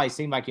 it would probably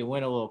seem like it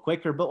went a little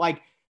quicker. But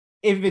like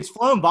if it's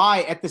flown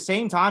by at the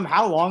same time,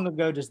 how long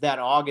ago does that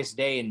August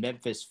day in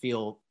Memphis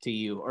feel to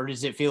you? Or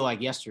does it feel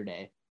like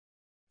yesterday?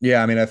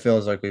 Yeah, I mean, it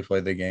feels like we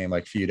played the game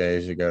like a few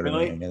days ago to me.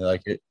 I Really? mean,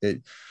 like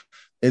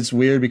it's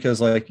weird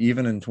because like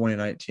even in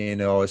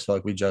 2019, it always felt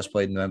like we just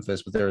played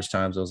Memphis, but there was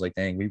times I was like,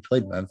 dang, we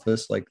played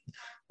Memphis. Like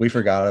we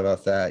forgot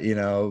about that.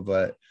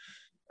 But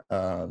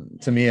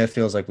to me, it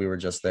feels like we were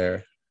just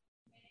there.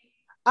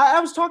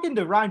 I was talking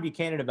to Ryan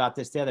Buchanan about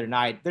this the other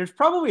night. There's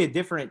probably a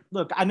different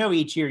look. I know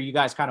each year you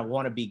guys kind of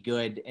want to be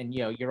good and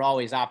you're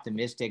always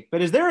optimistic,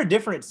 but is there a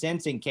different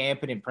sense in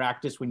camp and in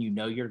practice when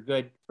you're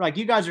good? Like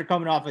you guys are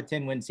coming off a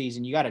 10-win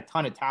season. You got a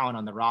ton of talent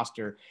on the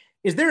roster.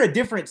 Is there a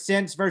different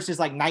sense versus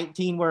like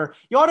 19 where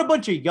you had a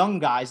bunch of young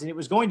guys and it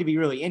was going to be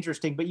really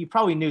interesting, but you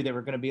probably knew there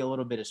were going to be a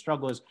little bit of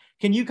struggles.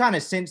 Can you kind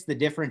of sense the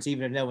difference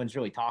even if no one's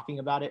really talking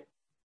about it?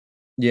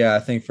 Yeah,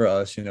 I think for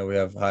us, we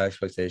have high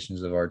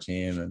expectations of our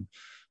team, and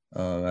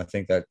I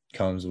think that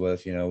comes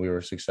with, we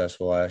were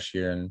successful last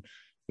year, and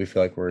we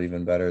feel like we're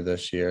even better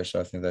this year. So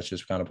I think that's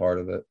just kind of part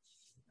of it.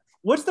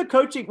 What's the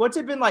coaching? What's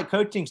it been like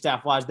coaching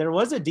staff wise? There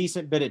was a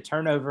decent bit of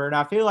turnover, and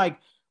I feel like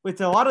with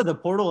a lot of the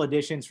portal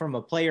additions from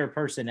a player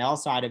personnel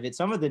side of it,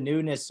 some of the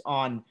newness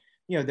on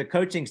the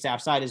coaching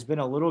staff side has been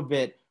a little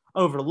bit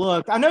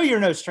overlooked. I know you're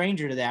no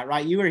stranger to that,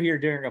 right? You were here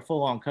during a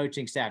full on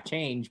coaching staff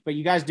change, but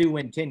you guys do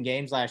win 10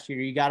 games last year.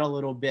 You got a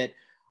little bit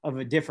of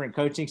a different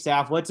coaching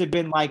staff. What's it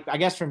been like? I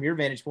guess from your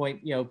vantage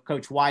point,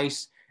 Coach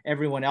Weiss,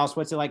 everyone else.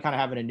 What's it like kind of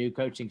having a new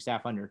coaching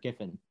staff under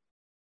Kiffin?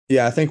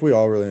 Yeah, I think we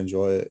all really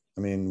enjoy it.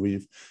 I mean,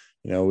 we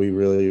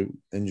really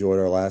enjoyed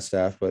our last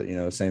staff, but,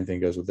 same thing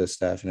goes with this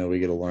staff. We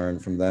get to learn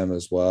from them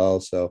as well.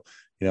 So,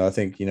 I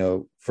think,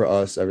 for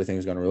us,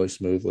 everything's gone really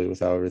smoothly with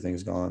how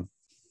everything's gone.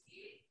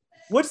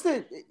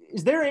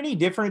 Is there any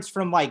difference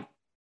from like,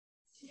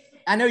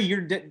 I know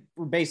you're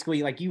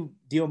basically like you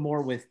deal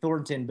more with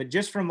Thornton, but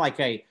just from like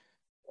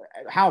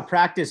how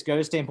practice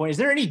goes standpoint, is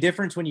there any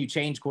difference when you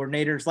change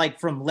coordinators, like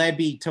from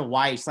Lebby to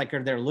Weiss? Like,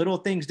 are there little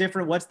things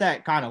different? What's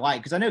that kind of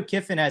like? Because I know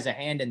Kiffin has a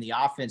hand in the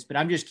offense, but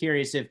I'm just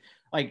curious if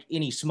like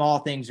any small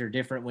things are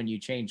different when you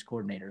change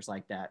coordinators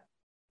like that.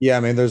 Yeah, I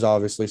mean, there's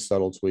obviously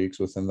subtle tweaks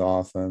within the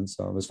offense.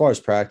 As far as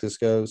practice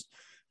goes,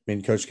 I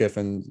mean, Coach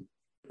Kiffin,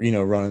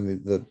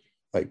 running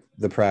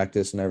the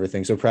practice and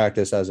everything. So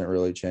practice hasn't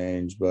really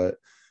changed, but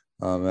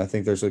I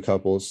think there's a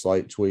couple of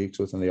slight tweaks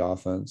within the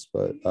offense.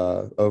 But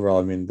overall,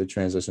 I mean, the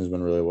transition has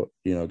been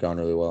really, gone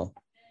really well.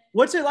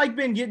 What's it like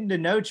been getting to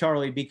know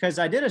Charlie? Because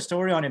I did a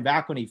story on him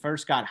back when he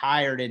first got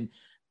hired, and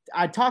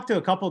I talked to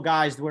a couple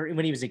guys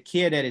when he was a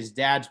kid at his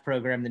dad's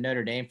program, the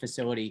Notre Dame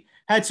facility,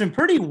 had some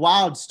pretty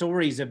wild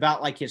stories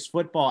about like his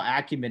football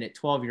acumen at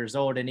 12 years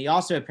old. And he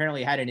also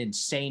apparently had an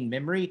insane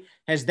memory.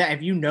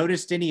 Have you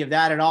noticed any of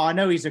that at all? I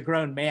know he's a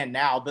grown man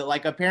now, but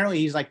like apparently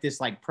he's like this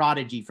like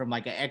prodigy from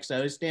like an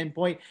XO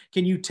standpoint.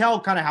 Can you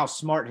tell kind of how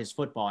smart his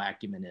football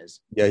acumen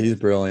is? Yeah, he's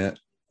brilliant.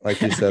 Like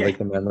you said, Okay. like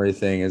the memory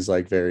thing is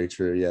like very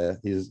true. Yeah,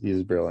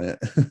 he's brilliant.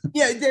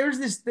 Yeah, there's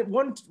this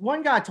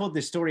one guy told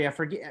this story. I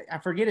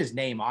forget his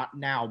name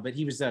now, but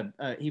he was a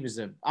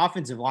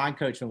offensive line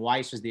coach when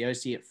Weiss was the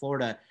OC at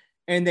Florida,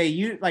 and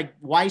like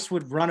Weiss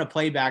would run a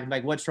playback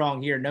like, "What's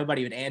wrong here?"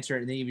 Nobody would answer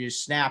it, and then he would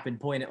just snap and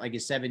point at like a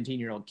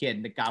 17-year-old kid,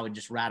 and the guy would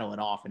just rattle it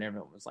off, and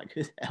everyone was like,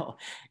 "Who the hell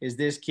is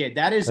this kid?"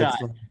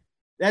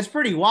 That's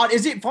pretty wild.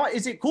 Is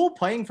it cool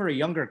playing for a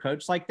younger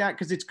coach like that?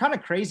 Because it's kind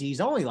of crazy.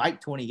 He's only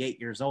like 28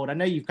 years old. I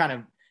know you've kind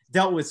of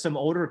dealt with some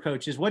older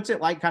coaches. What's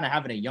it like kind of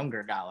having a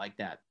younger guy like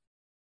that?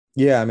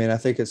 Yeah, I mean, I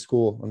think it's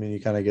cool. I mean,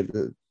 you kind of get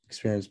to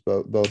experience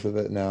both of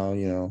it now,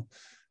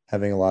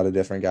 having a lot of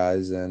different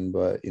guys in.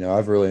 But,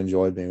 I've really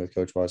enjoyed being with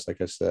Coach Weiss, like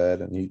I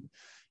said, and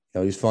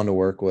he's fun to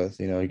work with.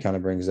 He kind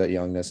of brings that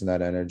youngness and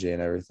that energy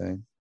and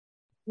everything.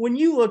 When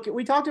you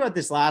we talked about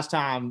this last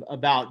time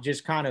about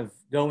just kind of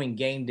going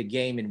game to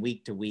game and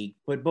week to week,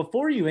 but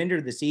before you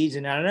enter the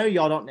season, and I know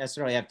y'all don't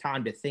necessarily have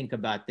time to think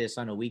about this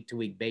on a week to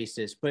week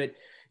basis, but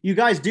you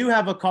guys do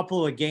have a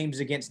couple of games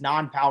against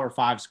non-Power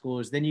 5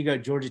 schools. Then you go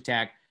Georgia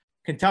Tech.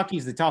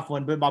 Kentucky's the tough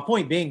one. But my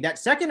point being that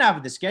second half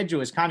of the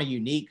schedule is kind of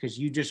unique because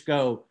you just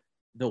go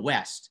the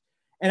West.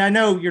 And I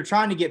know you're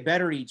trying to get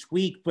better each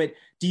week, but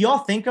do y'all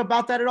think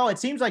about that at all? It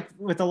seems like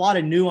with a lot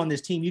of new on this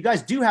team, you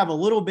guys do have a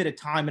little bit of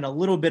time and a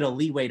little bit of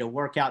leeway to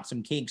work out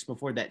some kinks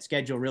before that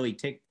schedule really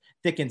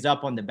thickens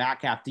up on the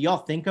back half. Do y'all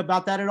think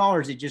about that at all, or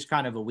is it just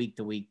kind of a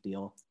week-to-week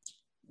deal?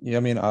 Yeah,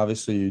 I mean,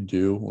 obviously you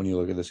do when you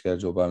look at the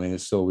schedule, but I mean,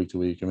 it's still week to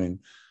week. I mean,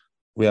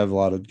 we have a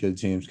lot of good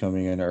teams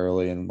coming in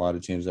early and a lot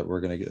of teams that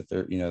we're going to get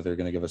they're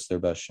going to give us their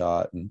best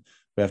shot. And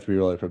we have to be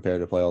really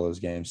prepared to play all those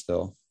games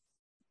still.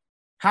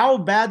 how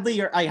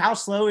badly or like how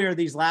slowly are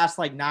these last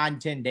like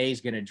 9-10 days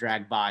going to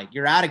drag by?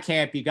 You're out of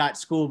camp, you got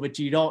school, but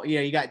you don't,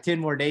 you got 10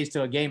 more days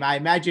to a game. I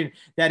imagine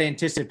that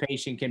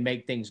anticipation can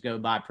make things go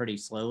by pretty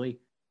slowly.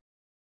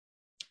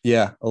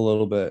 Yeah, a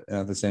little bit. And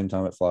at the same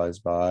time, it flies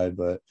by.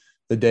 But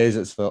the days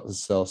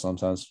itself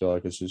sometimes feel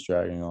like it's just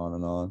dragging on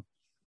and on.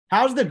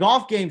 How's the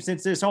golf game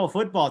since this whole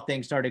football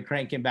thing started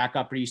cranking back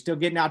up? Are you still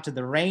getting out to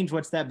the range?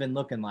 What's that been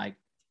looking like?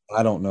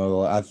 I don't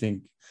know. I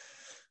think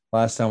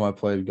last time I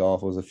played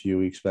golf was a few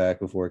weeks back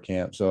before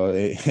camp. So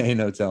it ain't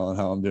no telling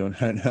how I'm doing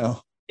right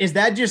now. Is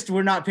that just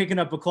we're not picking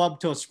up a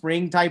club till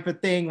spring type of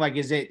thing? Like,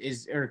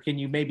 or can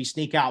you maybe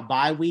sneak out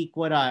bye week?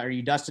 What are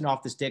you dusting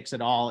off the sticks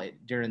at all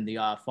during the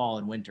fall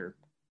and winter?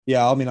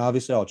 Yeah, I mean,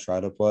 obviously I'll try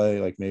to play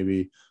like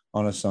maybe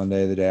on a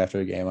Sunday, the day after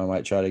a game, I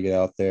might try to get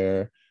out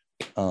there.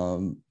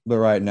 But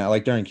right now,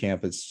 like during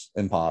camp, it's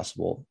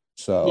impossible.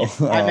 So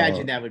yeah, I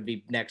imagine that would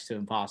be next to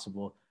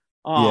impossible.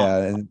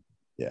 Yeah.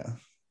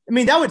 I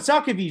mean, that would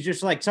suck if you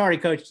just like, sorry,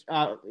 coach,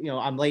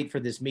 I'm late for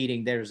this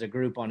meeting. There's a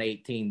group on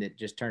 18 that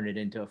just turned it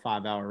into a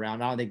 5-hour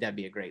round. I don't think that'd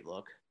be a great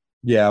look.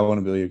 Yeah, I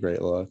want to be a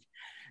great look.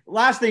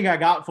 Last thing I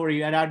got for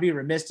you, and I'd be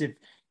remiss if,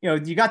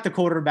 you got the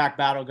quarterback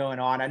battle going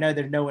on. I know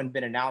there's no one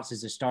been announced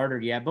as a starter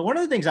yet, but one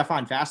of the things I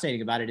find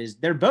fascinating about it is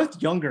they're both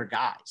younger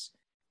guys.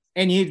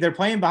 And they're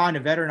playing behind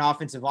a veteran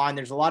offensive line.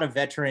 There's a lot of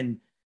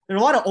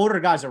older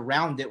guys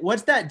around it.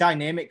 What's that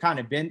dynamic kind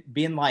of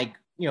been like,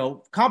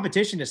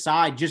 competition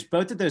aside, just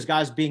both of those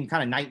guys being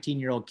kind of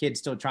 19-year-old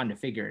kids still trying to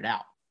figure it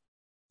out?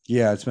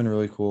 Yeah, it's been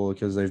really cool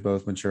because they've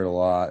both matured a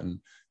lot and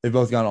they've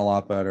both gotten a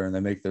lot better, and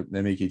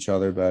they make each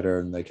other better,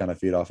 and they kind of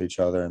feed off each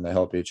other and they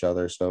help each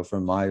other. So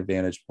from my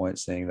vantage point,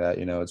 seeing that,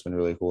 it's been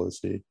really cool to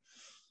see.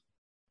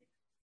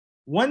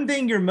 One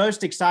thing you're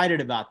most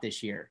excited about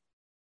this year?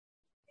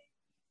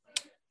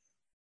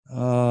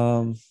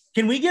 Can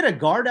we get a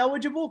guard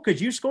eligible? Could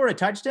you score a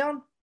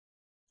touchdown?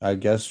 I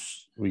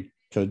guess we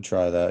could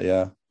try that.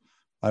 Yeah.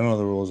 I don't know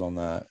the rules on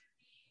that.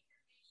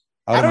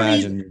 I would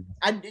imagine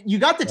you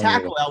got the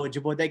tackle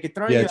eligible. They could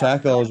throw you. Yeah,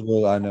 tackle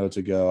eligible. I know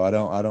to go. I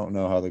don't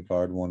know how the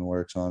guard one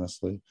works,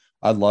 honestly.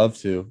 I'd love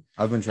to.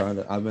 I've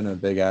been a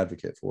big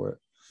advocate for it.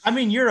 I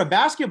mean, you're a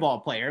basketball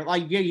player.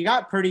 Like, you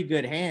got pretty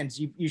good hands.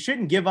 You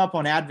shouldn't give up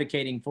on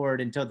advocating for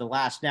it until the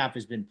last snap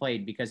has been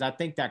played, because I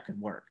think that could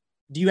work.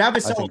 Do you have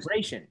a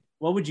celebration?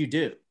 What would you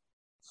do?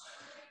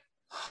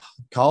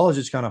 College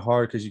is kind of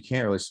hard because you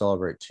can't really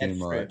celebrate too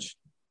much.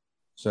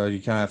 So you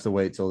kind of have to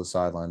wait till the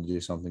sideline to do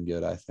something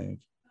good, I think.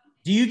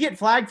 Do you get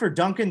flagged for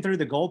dunking through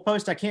the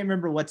goalpost? I can't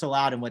remember what's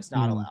allowed and what's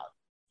not allowed.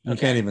 You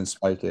can't even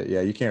spike it.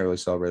 Yeah, you can't really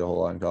celebrate a whole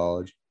lot in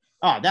college.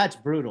 Oh, that's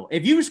brutal.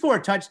 If you score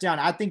a touchdown,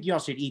 I think y'all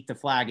should eat the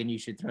flag and you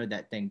should throw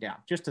that thing down.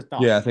 Just a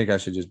thought. Yeah, I think I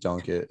should just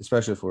dunk it,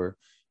 especially if we're,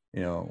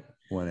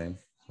 winning.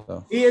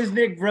 So. He is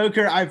Nick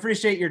Broeker. I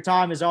appreciate your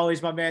time as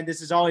always, my man.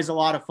 This is always a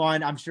lot of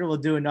fun. I'm sure we'll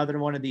do another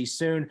one of these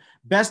soon.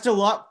 Best of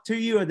luck to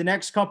you in the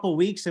next couple of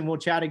weeks, and we'll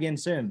chat again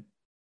soon.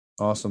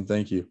 Awesome.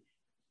 Thank you.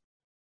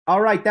 All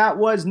right. That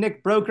was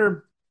Nick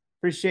Broeker.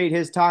 Appreciate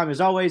his time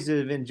as always.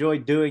 I've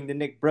enjoyed doing the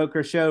Nick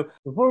Broeker Show.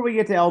 Before we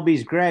get to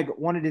LB's, Greg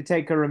wanted to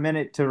take a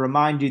minute to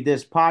remind you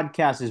this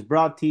podcast is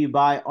brought to you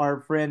by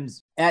our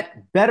friends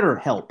at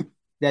BetterHelp.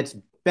 That's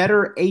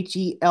Better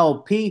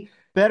H-E-L-P.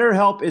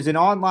 BetterHelp is an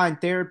online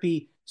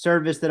therapy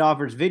service that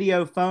offers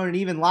video, phone, and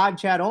even live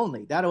chat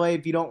only. That way,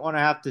 if you don't want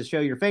to have to show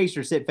your face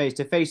or sit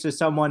face-to-face with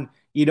someone,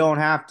 you don't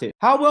have to.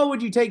 How well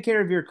would you take care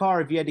of your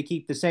car if you had to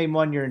keep the same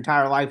one your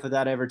entire life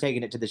without ever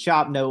taking it to the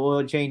shop? No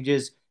oil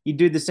changes. You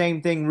do the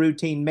same thing.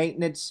 Routine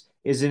maintenance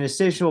is an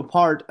essential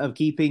part of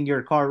keeping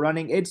your car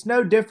running. It's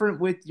no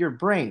different with your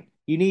brain.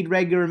 You need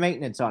regular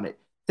maintenance on it.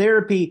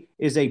 Therapy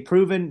is a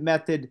proven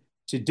method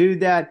to do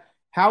that.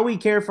 How we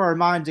care for our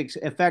minds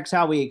affects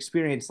how we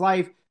experience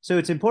life. So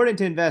it's important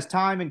to invest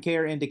time and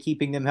care into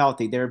keeping them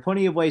healthy. There are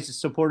plenty of ways to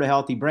support a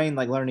healthy brain,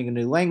 like learning a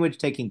new language,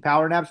 taking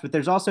power naps, but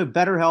there's also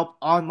BetterHelp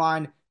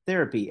online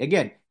therapy.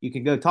 Again, you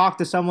can go talk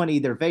to someone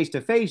either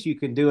face-to-face. You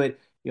can do it,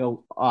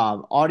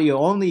 audio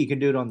only. You can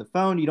do it on the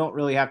phone. You don't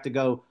really have to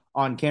go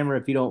on camera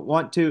if you don't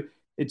want to.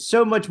 It's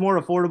so much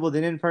more affordable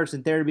than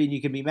in-person therapy, and you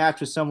can be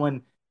matched with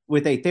someone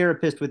with a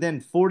therapist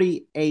within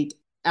 48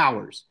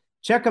 hours.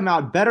 Check them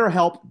out,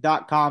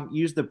 betterhelp.com.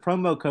 Use the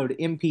promo code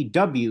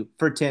MPW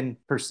for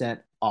 10%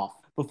 off.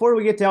 Before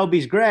we get to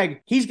LB's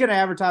Greg, he's going to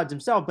advertise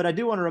himself, but I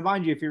do want to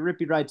remind you, if you're a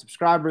Rippy Wright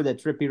subscriber,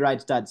 that's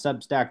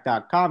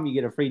rippywrights.substack.com. You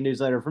get a free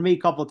newsletter from me a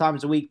couple of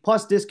times a week,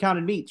 plus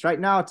discounted meats. Right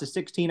now, it's a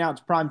 16-ounce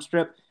prime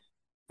strip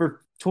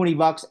for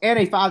 $20 and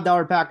a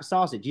 $5 pack of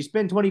sausage. You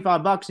spend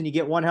 $25 and you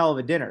get one hell of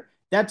a dinner.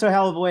 That's a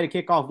hell of a way to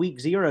kick off week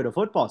 0 to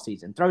football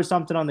season. Throw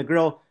something on the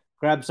grill,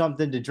 grab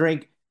something to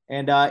drink,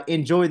 and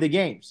enjoy the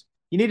games.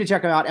 You need to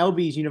check them out.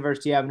 LB's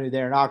University Avenue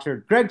there in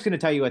Oxford. Greg's going to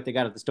tell you what they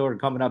got at the store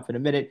coming up in a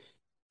minute.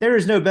 There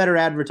is no better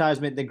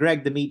advertisement than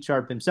Greg the Meat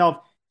Sharp himself.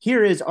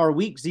 Here is our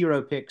week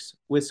 0 picks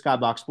with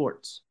Skybox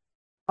Sports.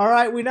 All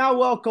right, we now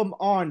welcome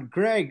on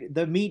Greg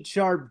the Meat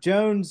Sharp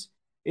Jones.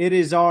 It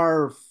is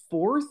our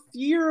 4th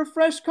year of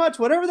Fresh Cuts.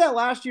 Whatever that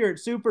last year at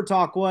Super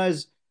Talk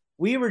was,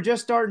 we were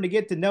just starting to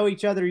get to know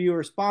each other. You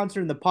were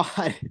sponsoring the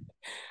pod.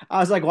 I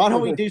was like, why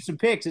don't we do some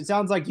picks? It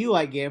sounds like you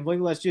like gambling.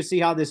 Let's just see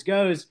how this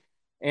goes.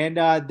 And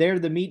there,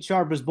 the meat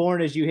sharp was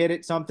born as you hit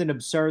it something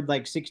absurd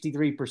like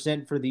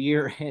 63% for the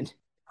year. And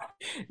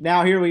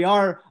now here we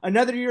are.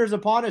 Another year is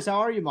upon us. How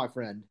are you, my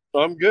friend?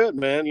 I'm good,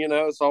 man.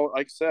 It's all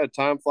like I said,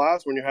 time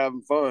flies when you're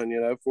having fun.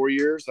 4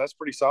 years, that's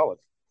pretty solid.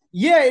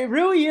 Yeah, it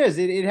really is.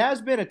 It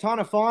has been a ton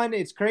of fun.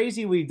 It's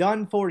crazy. We've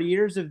done 4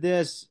 years of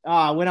this.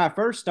 When I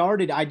first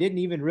started, I didn't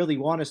even really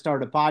want to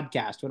start a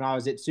podcast. When I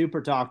was at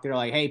Super Talk, they're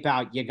like, hey,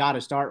 pal, you got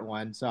to start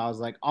one. So I was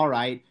like, all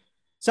right.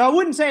 So I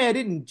wouldn't say I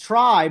didn't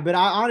try, but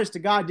I, honest to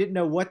God, didn't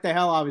know what the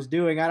hell I was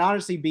doing. I'd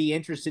honestly be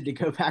interested to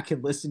go back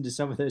and listen to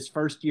some of those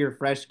first year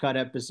fresh cut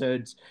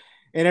episodes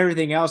and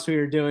everything else we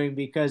were doing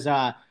because,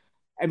 I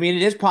mean,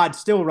 this pod's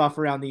still rough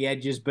around the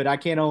edges, but I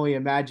can't only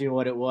imagine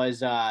what it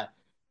was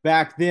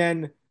back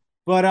then.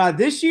 But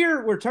this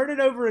year, we're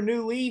turning over a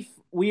new leaf.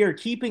 We are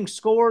keeping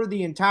score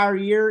the entire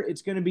year.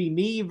 It's going to be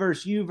me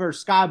versus you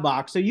versus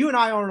Skybox. So you and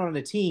I aren't on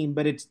a team,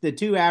 but it's the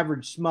two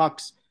average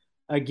schmucks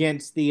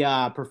against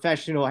the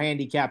professional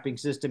handicapping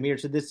system here.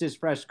 So this is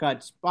Fresh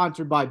Cut,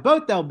 sponsored by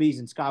both LBs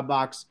and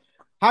Skybox.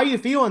 How you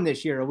feeling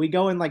this year? Are we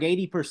going like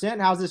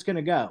 80%? How's this going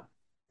to go?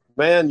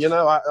 Man,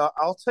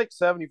 I'll take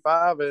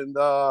 75 and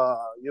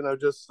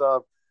just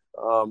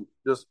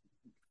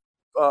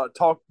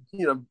talk,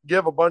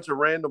 give a bunch of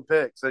random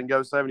picks and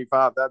go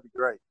 75. That'd be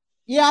great.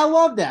 Yeah, I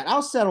love that.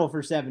 I'll settle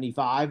for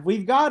 75.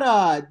 We've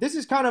got this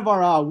is kind of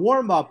our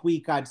warm-up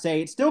week, I'd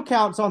say. It still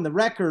counts on the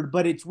record,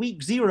 but it's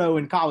week 0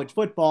 in college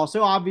football.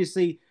 So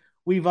obviously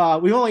we've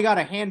only got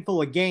a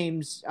handful of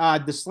games.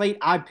 The slate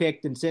I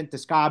picked and sent to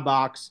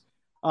Skybox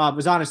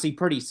was honestly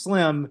pretty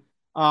slim.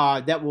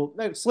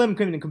 Slim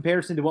in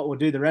comparison to what we'll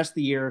do the rest of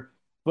the year.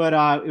 But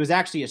it was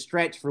actually a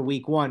stretch for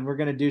week 1. We're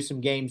going to do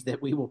some games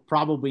that we will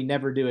probably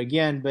never do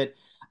again. But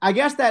I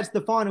guess that's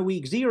the fun of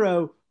week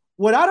 0.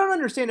 What I don't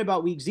understand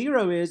about week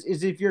 0 is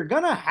if you're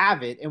going to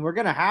have it and we're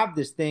going to have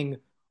this thing,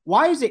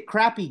 why is it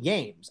crappy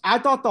games? I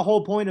thought the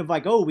whole point of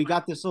like, oh, we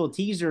got this little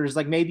teaser is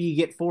like maybe you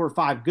get 4 or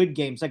 5 good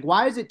games. Like,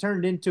 why is it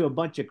turned into a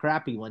bunch of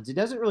crappy ones? It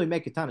doesn't really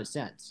make a ton of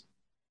sense.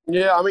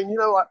 Yeah, I mean,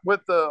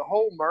 with the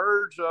whole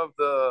merge of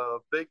the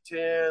Big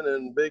Ten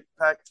and Big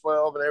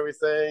Pac-12 and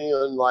everything,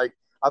 and like,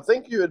 I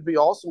think it would be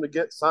awesome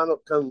to sign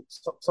up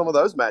some of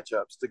those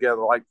matchups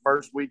together, like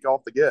first week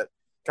off the get,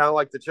 kind of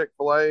like the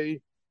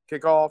Chick-fil-A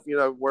kickoff,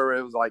 where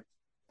it was like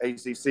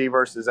ACC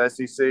versus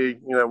SEC.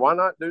 Why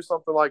not do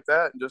something like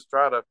that and just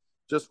try to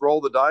just roll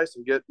the dice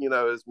and get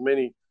as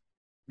many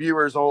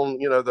viewers on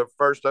the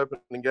first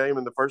opening game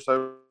and the first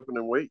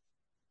opening week.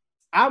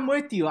 I'm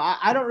with you.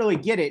 I don't really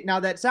get it.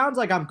 Now, that sounds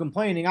like I'm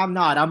complaining. I'm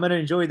not. I'm going to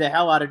enjoy the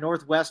hell out of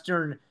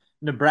Northwestern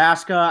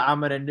Nebraska. I'm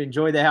going to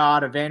enjoy the hell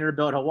out of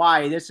Vanderbilt,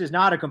 Hawaii. This is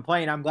not a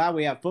complaint. I'm glad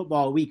we have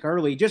football a week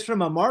early. Just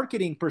from a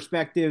marketing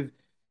perspective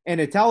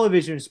and a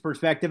television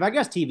perspective, I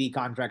guess TV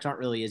contracts aren't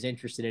really as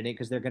interested in it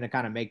because they're going to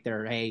kind of make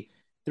their hay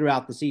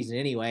throughout the season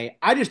anyway.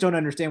 I just don't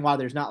understand why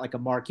there's not like a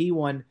marquee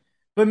one.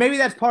 But maybe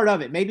that's part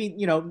of it. Maybe,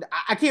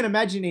 I can't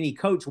imagine any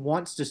coach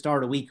wants to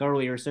start a week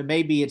earlier. So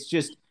maybe it's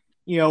just –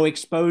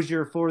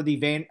 exposure for the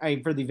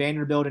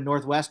Vanderbilt and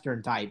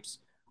Northwestern types.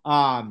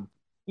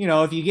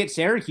 If you get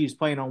Syracuse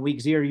playing on week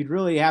 0, you'd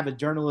really have a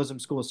journalism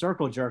school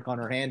circle jerk on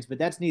our hands, but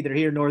that's neither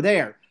here nor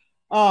there.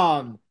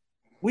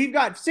 We've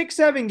got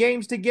 6-7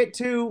 games to get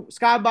to.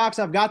 Skybox,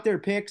 I've got their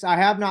picks. I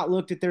have not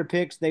looked at their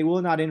picks. They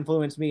will not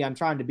influence me. I'm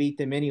trying to beat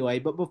them anyway.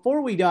 But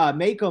before we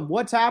make them,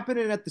 what's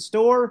happening at the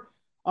store?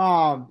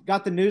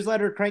 Got the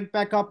newsletter cranked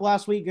back up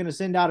last week. Going to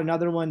send out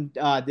another one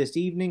this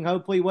evening.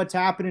 Hopefully, what's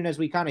happening as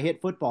we kind of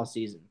hit football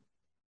season?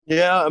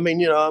 Yeah, I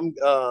mean, I'm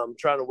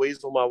trying to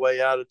weasel my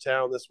way out of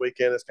town this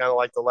weekend. It's kind of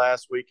like the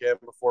last weekend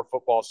before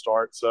football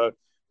starts. So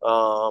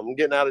I'm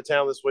getting out of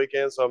town this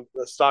weekend, so I'm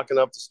stocking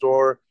up the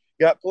store.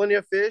 Got plenty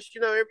of fish.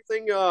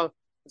 Everything.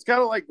 It's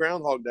kind of like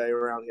Groundhog Day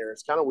around here.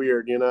 It's kind of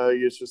weird.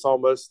 It's just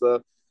almost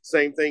the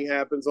same thing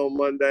happens on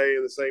Monday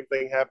and the same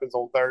thing happens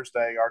on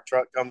Thursday. Our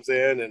truck comes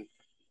in and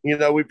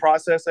we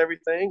process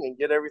everything and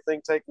get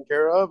everything taken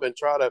care of and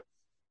try to,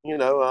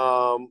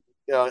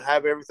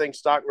 have everything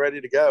stocked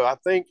ready to go. I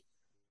think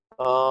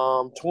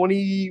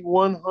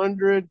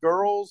 2,100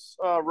 girls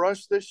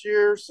rushed this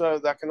year,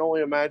 so I can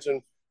only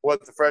imagine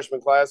what the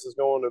freshman class is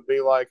going to be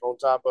like on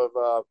top of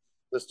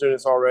the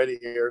students already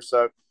here.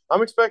 So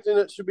I'm expecting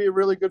it should be a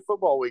really good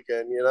football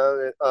weekend,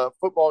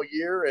 football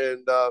year.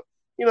 And,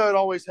 it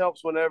always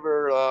helps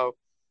whenever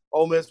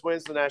Ole Miss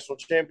wins the national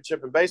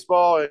championship in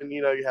baseball, and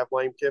you have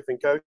Lane Kiffin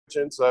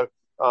coaching. So,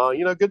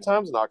 good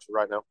times in Oxford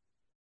right now.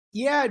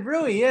 Yeah, it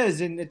really is,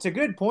 and it's a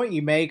good point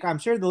you make. I'm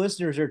sure the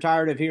listeners are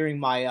tired of hearing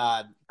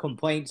my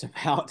complaints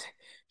about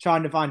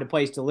trying to find a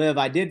place to live.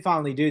 I did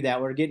finally do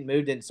that. We're getting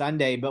moved in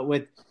Sunday, but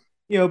with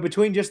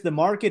between just the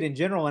market in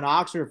general in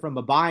Oxford from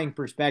a buying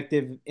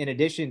perspective, in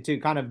addition to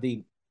kind of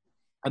the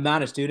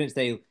amount of students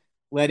they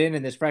let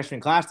in this freshman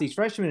class, these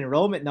freshman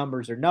enrollment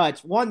numbers are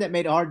nuts. One, that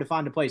made it hard to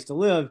find a place to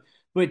live.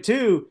 But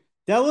 2,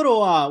 That little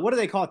what do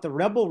they call it? The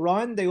Rebel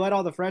Run. They let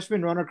all the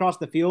freshmen run across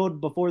the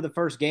field before the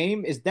first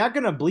game. Is that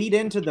going to bleed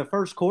into the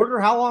first quarter?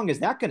 How long is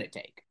that going to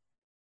take?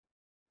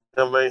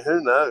 I mean,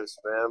 who knows,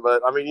 man?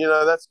 But I mean,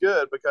 that's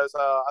good because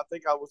I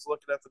think I was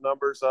looking at the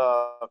numbers.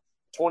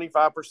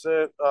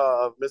 25%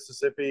 of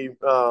Mississippi,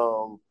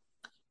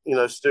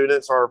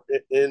 students are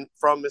in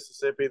from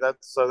Mississippi.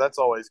 That's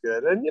always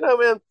good. And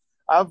man,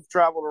 I've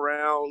traveled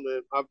around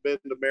and I've been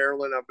to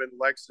Maryland, I've been to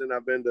Lexington,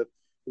 I've been to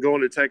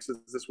going to Texas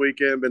this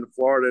weekend, been to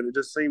Florida, and it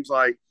just seems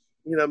like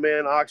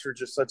man, Oxford's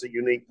just such a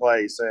unique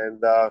place.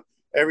 And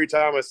every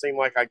time it seems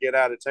like I get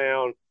out of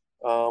town,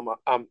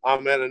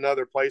 I'm at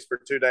another place for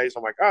 2 days.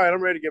 I'm like, all right,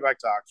 I'm ready to get back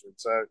to Oxford.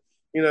 So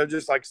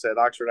just like I said,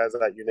 Oxford has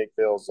that unique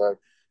feel. So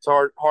it's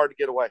hard to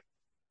get away.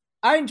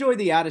 I enjoy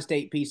the out of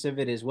state piece of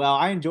it as well.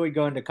 I enjoy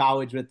going to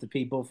college with the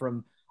people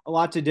from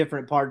lots of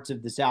different parts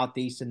of the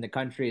Southeast and the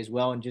country as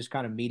well, and just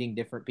kind of meeting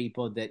different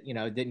people that,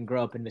 didn't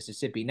grow up in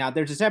Mississippi. Now,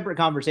 there's a separate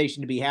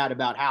conversation to be had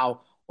about how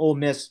Ole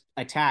Miss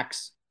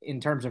attacks in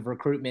terms of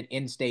recruitment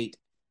in state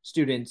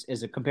students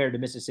as compared to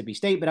Mississippi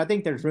State, but I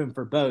think there's room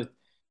for both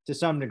to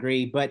some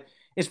degree. But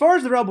as far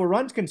as the Rebel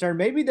Run's concerned,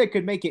 maybe they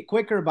could make it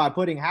quicker by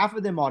putting half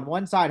of them on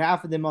one side,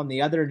 half of them on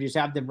the other, and just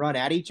have them run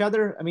at each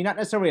other. I mean, not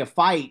necessarily a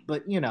fight,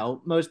 but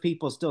most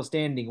people still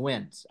standing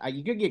wins.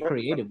 You could get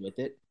creative with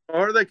it.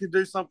 Or they could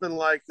do something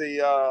like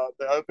the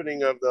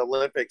opening of the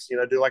Olympics.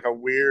 Do like a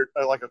weird,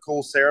 like a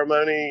cool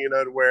ceremony.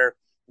 To where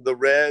the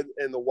red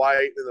and the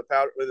white and the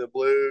powder and the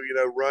blue,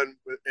 run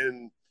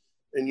in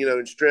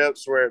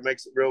strips where it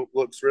makes it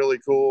looks really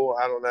cool.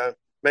 I don't know.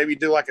 Maybe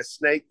do like a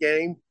snake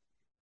game.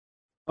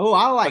 Oh,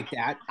 I like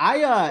that.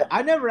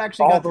 I never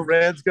actually all got the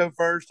reds go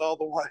first, all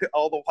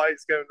the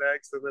whites go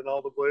next, and then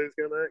all the blues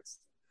go next.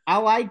 I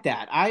like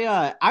that.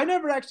 I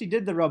never actually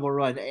did the Rebel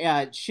Run.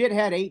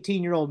 Shithead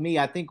 18-year-old me,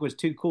 I think, was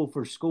too cool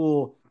for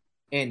school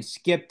and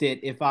skipped it,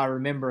 if I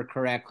remember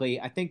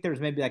correctly. I think there's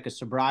maybe like a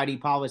sobriety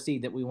policy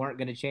that we weren't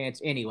going to chance.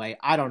 Anyway,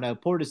 I don't know.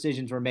 Poor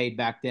decisions were made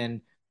back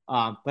then.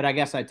 But I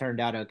guess I turned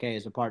out okay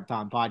as a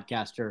part-time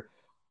podcaster.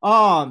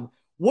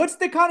 What's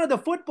the kind of the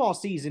football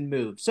season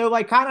move? So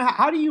like kind of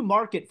how do you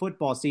market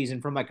football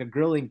season from like a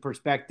grilling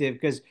perspective?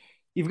 Because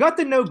you've got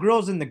the no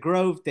grills in the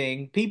Grove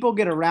thing. People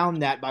get around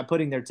that by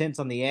putting their tents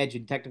on the edge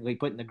and technically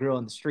putting the grill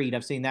in the street.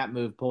 I've seen that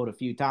move pulled a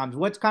few times.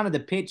 What's kind of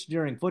the pitch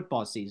during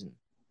football season?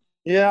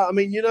 Yeah, I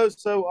mean,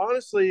 so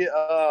honestly,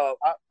 I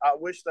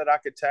wish that I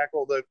could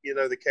tackle the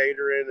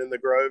catering and the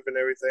Grove and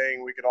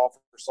everything. We could offer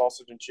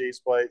sausage and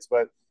cheese plates,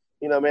 but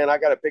man, I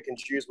got to pick and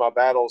choose my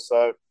battles.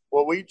 So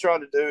what we try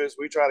to do is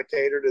we try to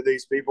cater to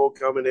these people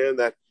coming in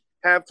that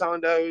have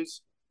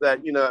condos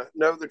that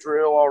know the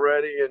drill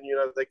already, and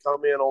they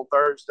come in on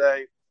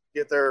Thursday,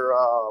 get their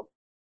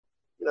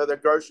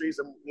groceries,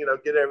 and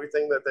get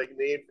everything that they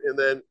need, and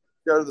then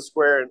go to the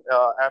square and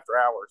after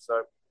hours.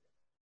 So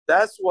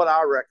that's what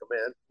I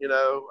recommend.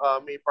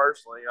 Me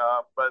personally.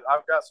 But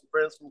I've got some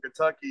friends from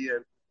Kentucky,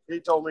 and he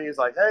told me, he's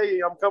like,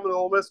 "Hey, I'm coming to the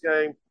Ole Miss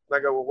game." And I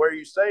go, "Well, where are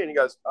you staying?" He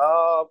goes,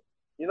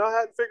 I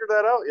hadn't figured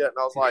that out yet. And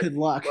I was like, Good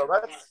luck. Well,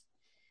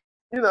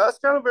 that's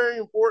kind of very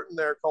important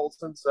there,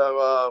 Colson.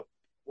 So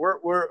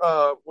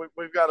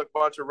we've got a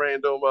bunch of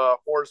random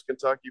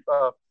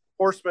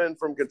horsemen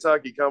from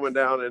Kentucky coming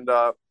down, and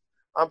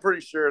I'm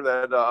pretty sure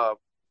that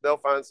they'll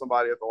find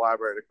somebody at the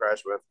library to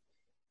crash with.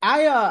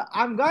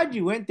 I'm glad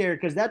you went there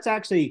because that's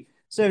actually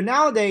so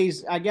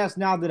nowadays. I guess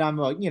now that I'm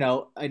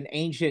an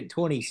ancient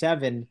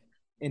 27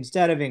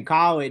 instead of in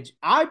college,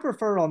 I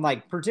prefer on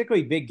like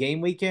particularly big game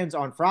weekends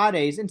on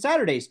Fridays and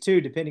Saturdays too,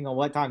 depending on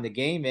what time the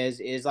game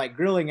is like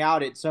grilling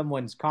out at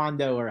someone's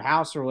condo or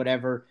house or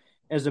whatever,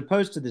 as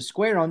opposed to the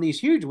square. On these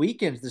huge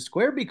weekends, the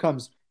square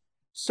becomes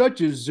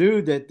such a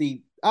zoo that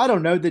I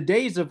don't know, the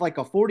days of like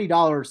a $40,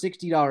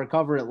 $60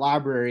 cover at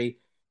library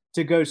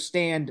to go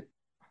stand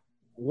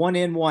one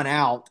in, one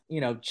out,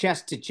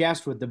 chest to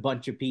chest with a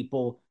bunch of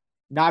people,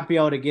 not be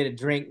able to get a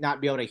drink,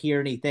 not be able to hear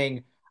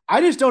anything. I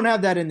just don't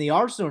have that in the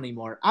arsenal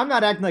anymore. I'm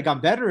not acting like I'm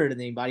better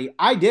than anybody.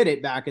 I did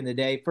it back in the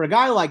day. For a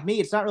guy like me,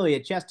 it's not really a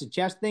chest to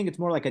chest thing. It's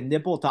more like a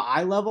nipple to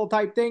eye level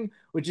type thing,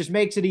 which just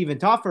makes it even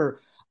tougher.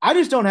 I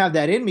just don't have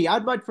that in me.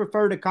 I'd much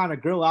prefer to kind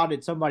of grill out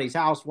at somebody's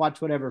house, watch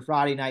whatever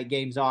Friday night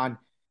game's on.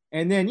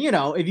 And then,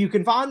 if you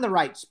can find the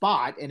right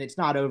spot and it's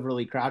not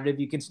overly crowded, if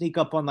you can sneak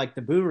up on like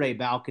the Boo-ray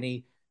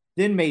balcony,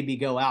 then maybe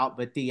go out.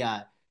 But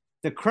the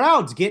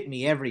crowds get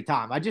me every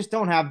time. I just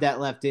don't have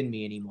that left in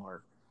me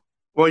anymore.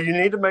 Well, you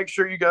need to make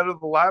sure you go to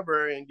the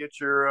library and get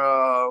your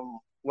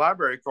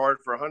library card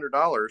for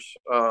 $100.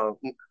 I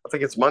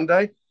think it's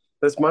Monday.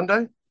 This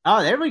Monday.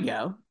 Oh, there we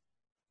go.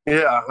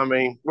 Yeah, I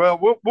mean, well,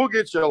 we'll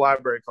get you a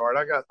library card.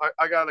 I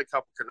got a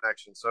couple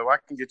connections, so I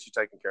can get you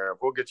taken care of.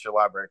 We'll get you a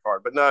library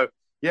card. But no,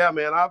 yeah,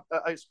 man,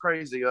 it's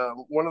crazy.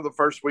 One of the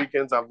first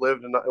weekends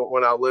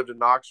when I lived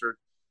in Oxford,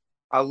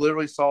 I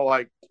literally saw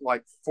like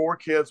 4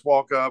 kids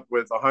walk up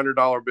with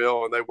 $100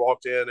 bill, and they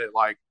walked in at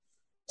like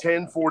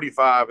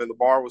 10:45, and the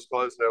bar was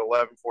closing at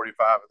 11:45,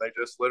 and they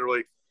just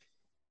literally,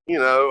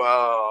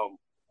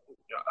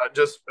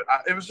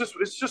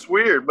 it's just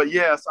weird. But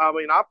yes, I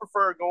mean, I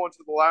prefer going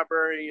to the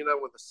library,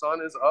 when the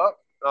sun is up,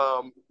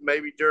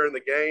 maybe during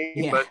the game.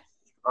 Yeah. But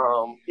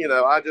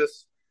I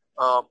just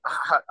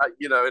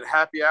at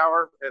happy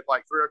hour at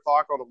like 3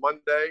 o'clock on a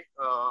Monday.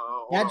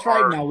 That's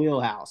right in my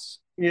wheelhouse.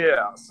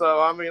 Yeah,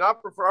 so I mean, I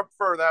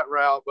prefer that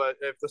route. But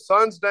if the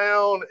sun's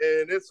down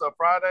and it's a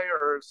Friday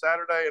or a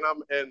Saturday,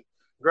 and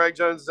Greg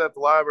Jones is at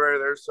the library,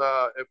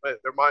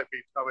 there might be.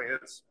 I mean,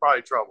 it's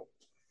probably trouble.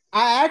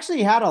 I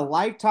actually had a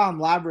lifetime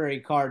library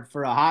card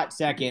for a hot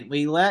second.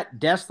 We let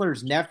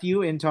Dessler's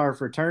nephew into our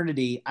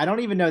fraternity. I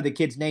don't even know the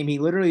kid's name. He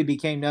literally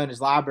became known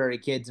as Library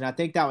Kids, and I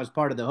think that was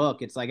part of the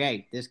hook. It's like,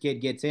 hey, this kid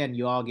gets in,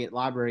 you all get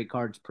library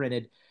cards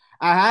printed.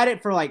 I had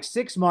it for like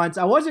 6 months.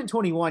 I wasn't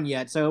 21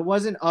 yet, so it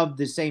wasn't of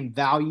the same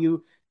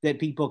value that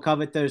people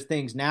covet those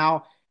things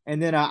now. And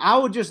then I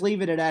would just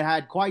leave it at I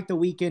had quite the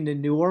weekend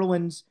in New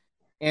Orleans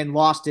and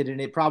lost it.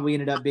 And it probably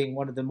ended up being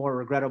one of the more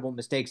regrettable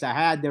mistakes I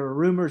had. There were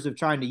rumors of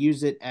trying to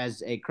use it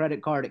as a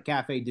credit card at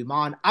Cafe Du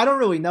Monde. I don't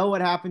really know what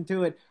happened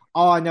to it.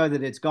 All I know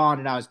that it's gone,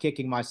 and I was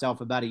kicking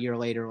myself about a year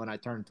later when I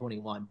turned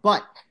 21.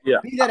 But yeah,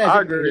 be that as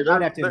I agree.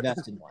 I'd have to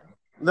invest in one.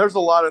 There's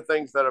a lot of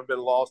things that have been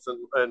lost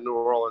in New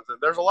Orleans, and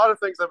there's a lot of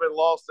things that have been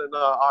lost in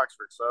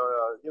Oxford. So,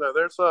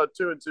 there's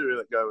 2 and 2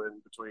 that go in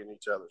between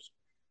each other's.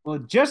 Well,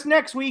 just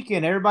next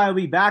weekend, everybody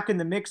will be back in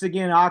the mix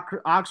again.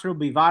 Oxford will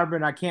be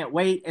vibrant. I can't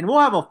wait. And we'll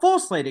have a full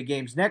slate of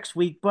games next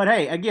week. But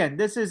hey, again,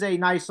 this is a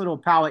nice little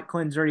palate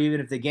cleanser,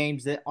 even if the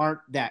games that aren't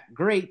that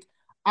great.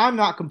 I'm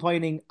not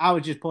complaining. I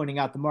was just pointing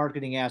out the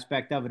marketing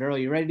aspect of it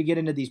earlier. Ready to get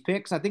into these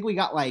picks? I think we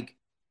got like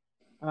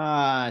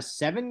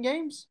 7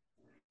 games.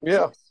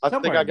 Yeah, I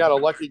think I got a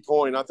lucky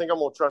coin. I think I'm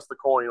gonna trust the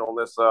coin on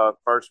this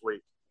first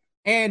week.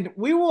 And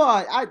we will.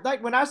 I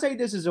like when I say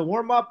this is a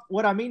warm up.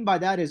 What I mean by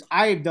that is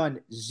I have done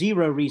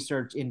zero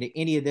research into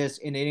any of this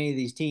into any of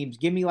these teams.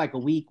 Give me like a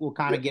week. We'll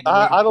kind of get.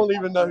 I don't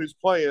even know who's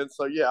playing.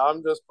 So yeah,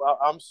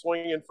 I'm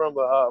swinging from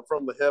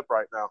the hip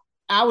right now.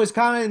 I was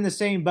kind of in the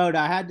same boat.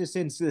 I had to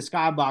send the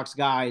Skybox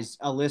guys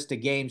a list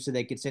of games so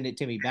they could send it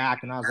to me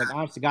back. And I was like,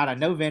 honest to God, I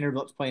know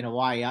Vanderbilt's playing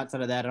Hawaii.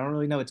 Outside of that, I don't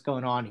really know what's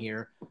going on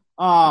here.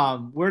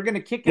 We're gonna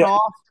kick it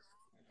off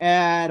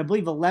at, I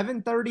believe,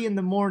 11:30 in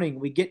the morning.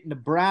 We get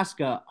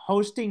Nebraska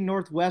hosting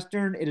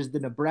Northwestern. It is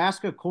the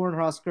Nebraska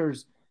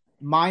Cornhuskers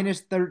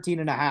minus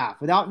 13.5.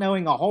 Without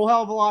knowing a whole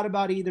hell of a lot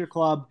about either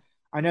club,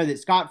 I know that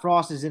Scott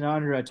Frost is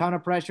under a ton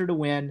of pressure to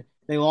win.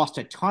 They lost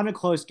a ton of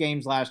close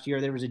games last year.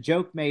 There was a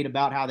joke made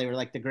about how they were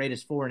like the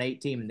greatest 4-8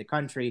 team in the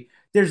country.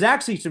 There's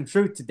actually some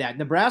truth to that.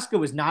 Nebraska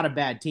was not a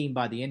bad team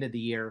by the end of the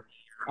year.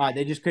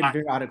 They just couldn't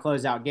figure out how to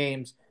close out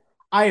games.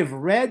 I have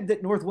read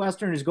that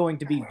Northwestern is going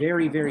to be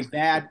very, very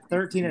bad.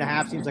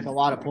 13.5 seems like a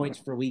lot of points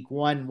for week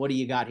 1. What do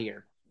you got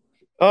here?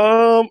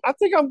 I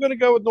think I'm going to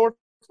go with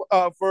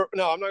I'm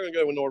not going to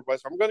go with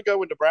Northwestern. I'm going to go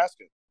with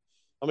Nebraska.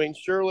 I mean,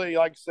 surely,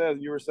 like I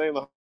said, you were saying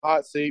the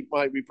hot seat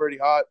might be pretty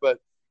hot, but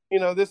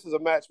this is a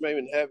match made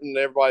in heaven, and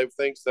everybody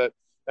thinks that.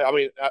 I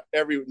mean,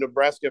 every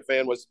Nebraska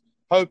fan was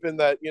hoping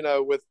that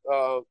with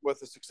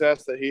the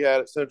success that he had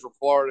at Central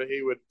Florida,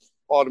 he would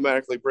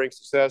automatically bring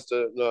success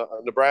to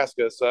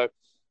Nebraska. So.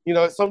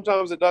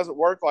 Sometimes it doesn't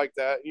work like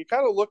that. You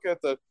kind of look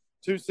at the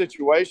two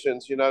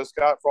situations.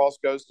 Scott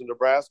Frost goes to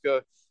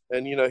Nebraska,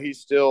 and he's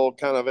still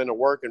kind of in a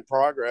work in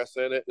progress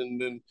in it. And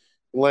then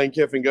Lane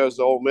Kiffin goes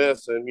to Ole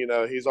Miss, and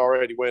he's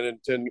already winning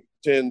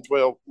 10,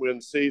 12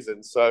 win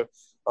seasons. So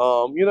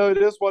it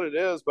is what it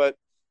is. But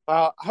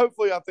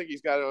hopefully, I think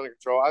he's got it under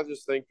control. I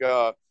just think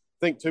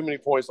too many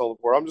points on the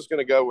board. I'm just going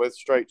to go with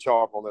straight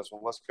chalk on this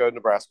one. Let's go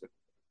Nebraska.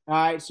 All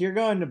right, so you're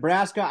going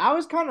Nebraska. I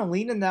was kind of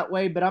leaning that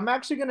way, but I'm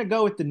actually going to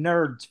go with the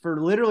Nerds for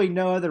literally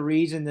no other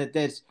reason that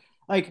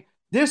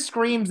this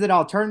screams that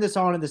I'll turn this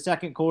on in the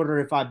second quarter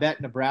if I bet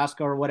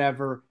Nebraska or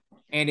whatever,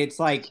 and it's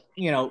like,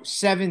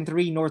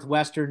 7-3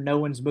 Northwestern, no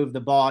one's moved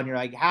the ball, and you're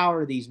like, how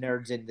are these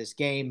Nerds in this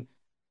game?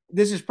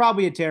 This is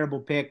probably a terrible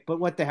pick, but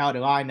what the hell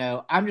do I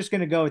know? I'm just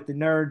going to go with the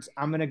Nerds.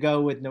 I'm going to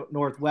go with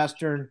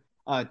Northwestern,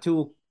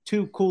 two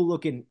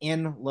cool-looking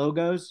N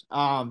logos.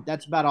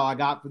 That's about all I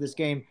got for this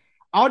game.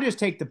 I'll just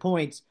take the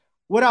points.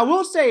 What I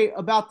will say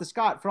about the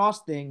Scott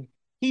Frost thing,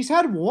 he's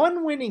had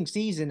one winning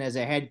season as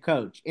a head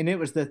coach, and it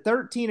was the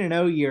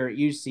 13-0 year at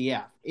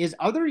UCF. His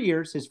other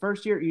years, his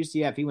first year at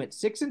UCF, he went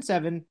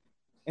 6-7,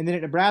 and then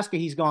at Nebraska,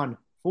 he's gone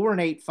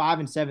 4-8,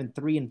 5-7,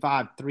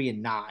 3-5,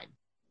 3-9.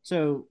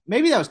 So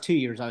maybe that was 2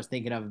 years I was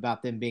thinking of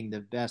about them being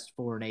the best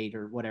 4-8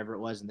 or whatever it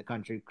was in the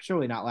country.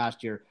 Surely not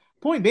last year.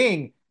 Point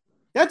being,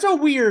 that's a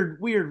weird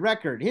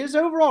record. His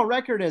overall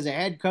record as a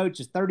head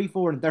coach is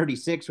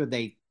 34-36 with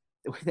a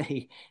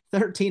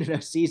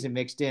 13-0 season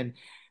mixed in.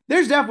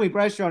 There's definitely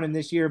pressure on him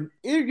this year.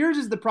 Yours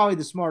is probably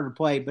the smarter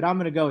play, but I'm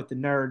going to go with the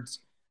Nerds.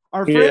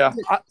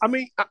 I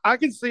mean, I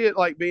can see it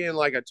like being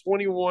like a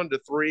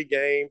 21-3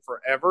 game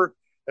forever,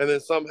 and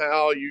then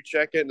somehow you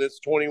check it and it's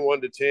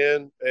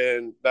 21-10,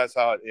 and that's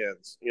how it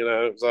ends.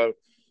 So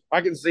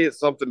I can see it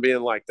something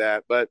being like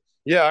that. But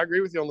yeah, I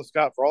agree with you on the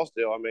Scott Frost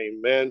deal. I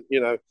mean, man,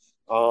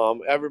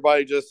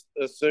 everybody just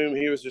assumed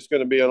he was just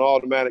going to be an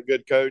automatic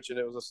good coach, and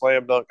it was a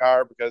slam dunk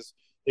hire because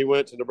he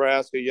went to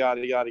Nebraska,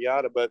 yada, yada,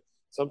 yada. But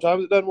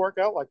sometimes it doesn't work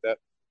out like that.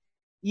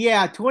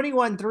 Yeah,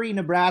 21-3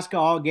 Nebraska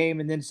all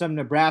game, and then some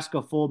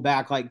Nebraska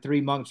fullback like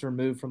 3 months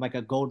removed from like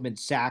a Goldman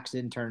Sachs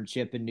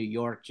internship in New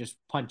York just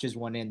punches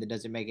one in that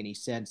doesn't make any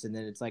sense. And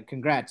then it's like,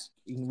 congrats,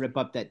 you can rip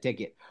up that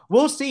ticket.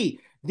 We'll see.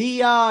 The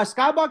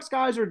Skybox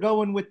guys are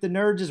going with the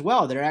nerds as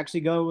well. They're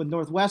actually going with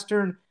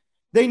Northwestern.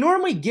 They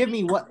normally give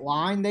me what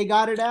line they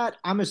got it at.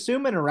 I'm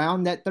assuming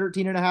around that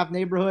 13.5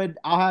 neighborhood.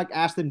 I'll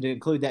ask them to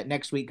include that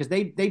next week because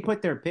they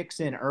put their picks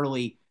in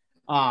early.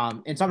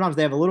 And sometimes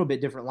they have a little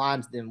bit different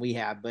lines than we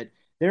have, but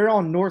they're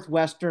on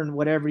Northwestern,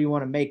 whatever you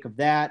want to make of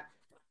that.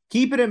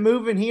 Keeping it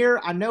moving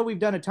here. I know we've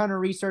done a ton of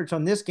research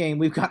on this game.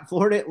 We've got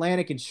Florida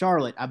Atlantic and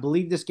Charlotte. I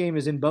believe this game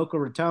is in Boca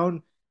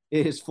Raton.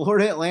 It is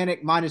Florida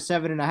Atlantic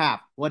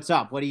 -7.5. What's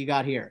up? What do you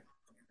got here?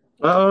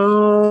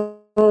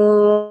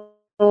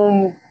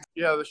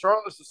 Yeah, the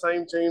Charlotte's the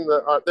same team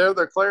that they're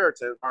the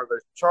Claritin, are they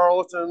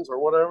Charlatans or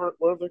whatever?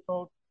 What are they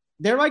called?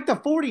 They're like the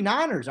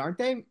 49ers, aren't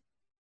they?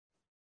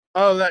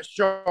 Oh, that's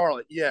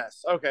Charlotte.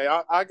 Yes. Okay,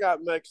 I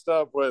got mixed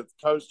up with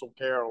Coastal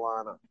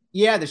Carolina.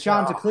 Yeah, the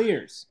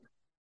Chanticleers.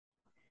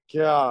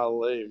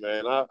 Golly,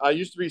 man. I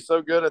used to be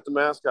so good at the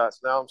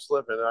mascots. Now I'm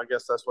slipping. I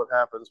guess that's what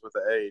happens with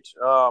the age.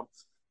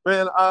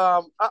 Man,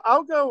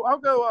 I'll go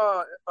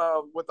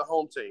with the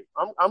home team.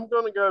 I'm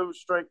going to go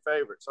straight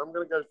favorites. I'm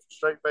going to go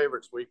straight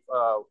favorites week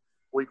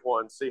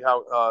one. See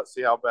how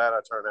bad I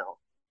turn out.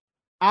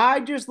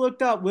 I just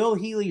looked up Will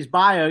Healy's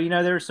bio. You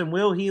know, there's some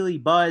Will Healy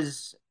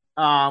buzz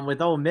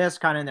with Ole Miss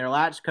kind of in their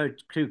last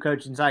two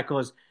coaching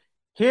cycles.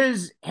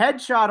 His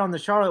headshot on the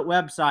Charlotte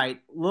website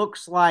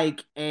looks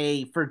like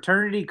a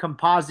fraternity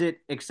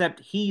composite,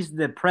 except he's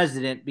the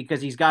president because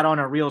he's got on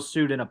a real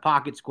suit and a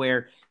pocket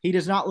square. He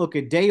does not look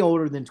a day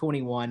older than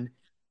 21.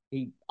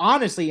 He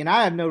honestly, and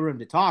I have no room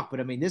to talk, but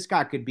I mean, this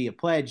guy could be a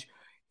pledge.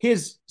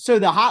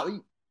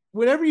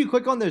 Whenever you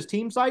click on those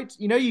team sites,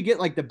 you know, you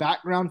get like the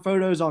background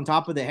photos on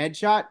top of the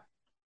headshot.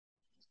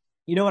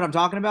 You know what I'm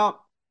talking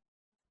about?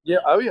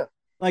 Yeah. Oh, yeah.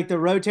 Like the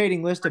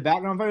rotating list of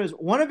background photos.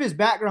 One of his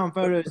background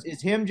photos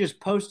is him just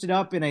posted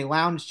up in a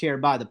lounge chair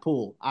by the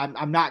pool.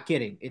 I'm not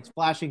kidding. It's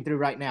flashing through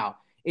right now.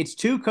 It's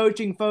 2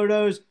 coaching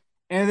photos,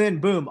 and then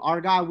boom, our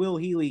guy Will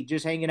Healy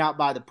just hanging out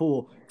by the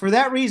pool. For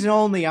that reason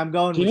only, I'm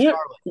going with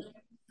Charlotte.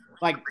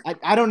 Like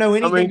I don't know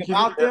anything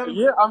about them.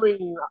 Yeah, I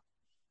mean,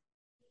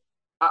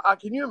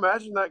 can you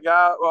imagine that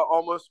guy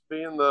almost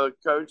being the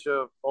coach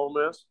of Ole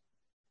Miss?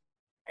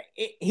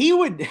 He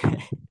would.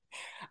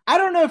 I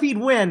don't know if he'd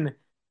win.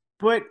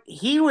 But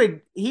he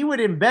would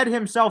embed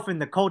himself in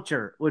the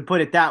culture, would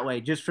put it that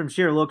way, just from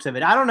sheer looks of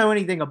it. I don't know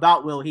anything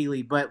about Will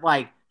Healy, but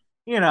like,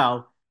 you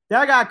know,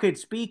 that guy could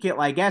speak at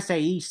like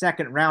SAE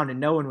second round and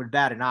no one would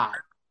bat an eye.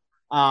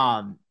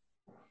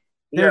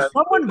 There's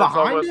someone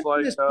behind him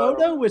in this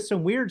photo with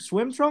some weird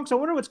swim trunks. I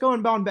wonder what's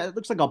going on. It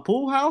looks like a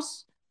pool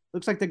house.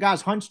 Looks like the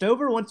guy's hunched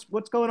over.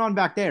 What's going on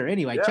back there?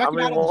 Anyway, check it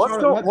out.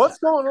 What's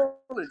going on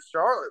in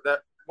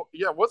Charlotte?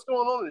 What's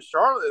going on in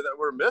Charlotte that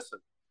we're missing?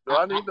 Do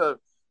I need to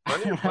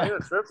plan a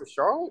trip to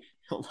Charlotte?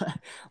 A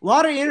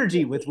lot of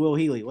energy with Will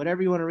Healy,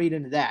 whatever you want to read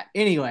into that.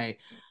 Anyway,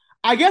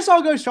 I guess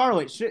I'll go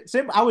Charlotte.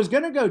 I was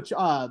going to go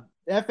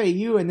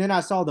FAU, and then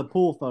I saw the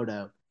pool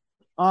photo.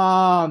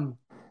 Skybox,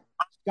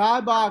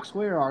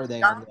 where are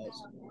they on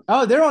this?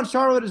 Oh, they're on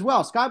Charlotte as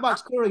well.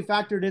 Skybox clearly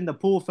factored in the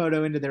pool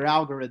photo into their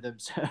algorithm.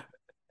 So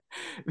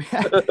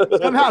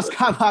somehow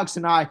Skybox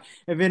and I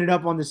have ended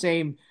up on the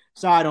same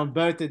side on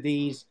both of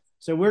these.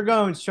 So we're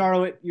going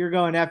Charlotte. You're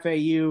going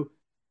FAU.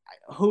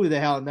 Who the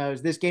hell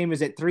knows? This game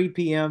is at 3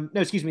 p.m.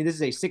 No, excuse me. This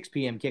is a 6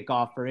 p.m.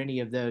 kickoff for any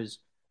of those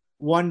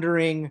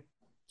wondering.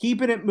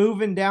 Keeping it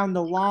moving down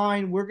the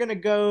line. We're going to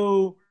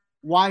go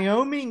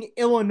Wyoming,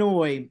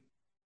 Illinois.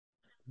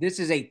 This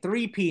is a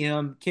 3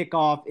 p.m.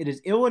 kickoff. It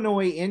is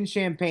Illinois in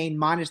Champaign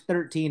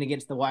 -13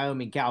 against the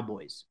Wyoming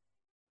Cowboys.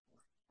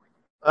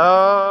 Who's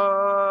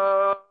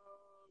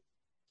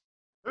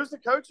the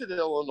coach at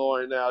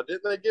Illinois now?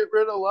 Didn't they get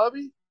rid of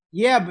Lovey?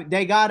 Yeah, but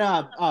they got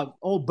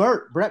old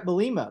Brett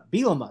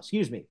Bielema,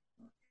 excuse me.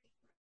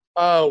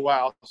 Oh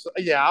wow! So,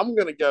 yeah, I'm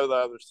gonna go the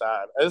other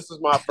side. This is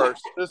my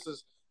first. This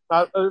has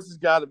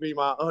got to be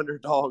my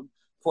underdog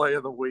play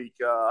of the week.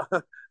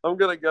 I'm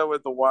gonna go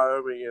with the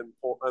Wyoming and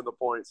the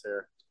points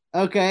here.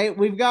 Okay,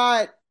 we've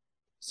got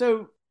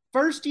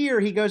first year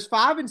he goes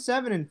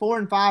 5-7 and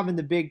 4-5 in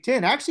the Big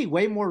Ten. Actually,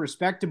 way more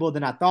respectable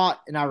than I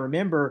thought, and I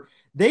remember.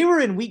 They were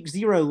in week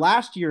 0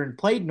 last year and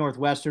played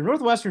Northwestern.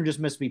 Northwestern just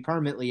must be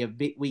permanently a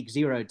week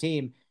 0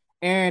 team.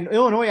 And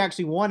Illinois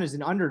actually won as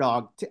an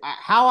underdog.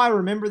 How I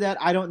remember that,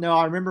 I don't know.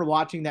 I remember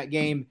watching that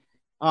game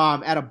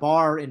at a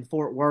bar in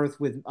Fort Worth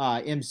with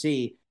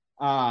MC,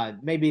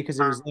 maybe because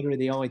it was literally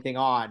the only thing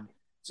on.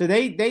 So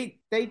they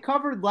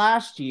covered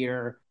last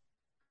year.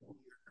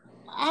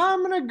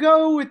 I'm going to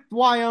go with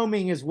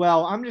Wyoming as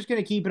well. I'm just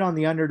going to keep it on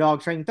the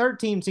underdog train.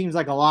 13 seems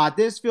like a lot.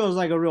 This feels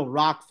like a real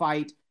rock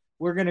fight.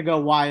 We're going to go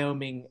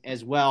Wyoming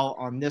as well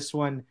on this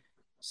one.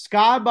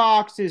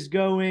 Skybox is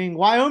going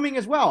Wyoming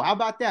as well. How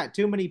about that?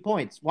 Too many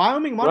points.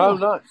 Wyoming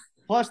nice.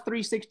 Plus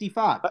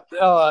 365.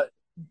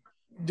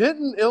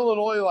 Didn't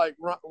Illinois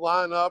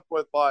line up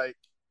with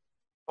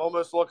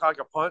almost looked like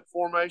a punt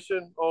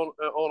formation on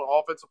an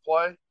offensive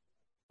play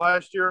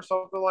last year or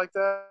something like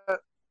that.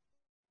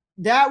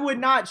 That would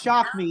not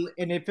shock me.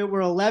 And if it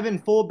were 11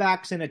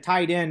 fullbacks and a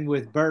tight end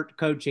with Burt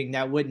coaching,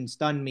 that wouldn't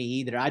stun me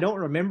either. I don't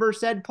remember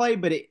said play,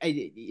 but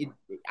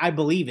I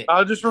believe it.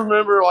 I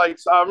remember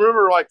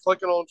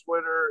clicking on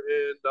Twitter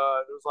and it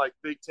was like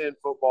Big Ten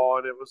football,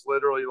 and it was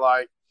literally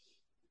like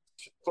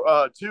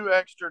two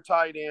extra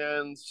tight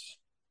ends.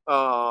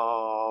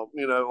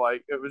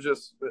 Like it was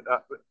just.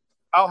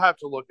 I'll have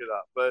to look it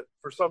up, but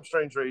for some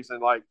strange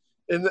reason,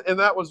 and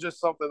that was just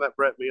something that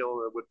Brett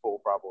Neal would pull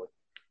probably.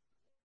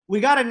 We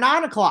got a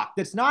 9 o'clock.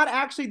 That's not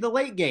actually the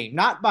late game,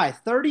 not by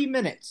 30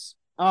 minutes.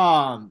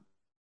 Oh,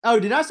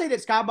 did I say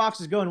that Skybox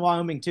is going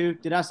Wyoming too?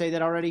 Did I say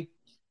that already?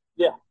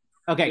 Yeah.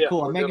 Okay, yeah,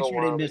 cool. I'm making sure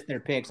I didn't miss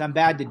their picks. I'm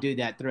bad to do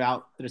that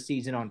throughout the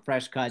season on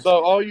Fresh Cuts.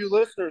 So all you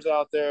listeners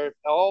out there,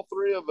 all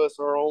three of us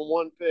are on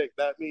one pick.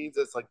 That means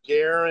it's a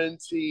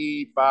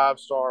guaranteed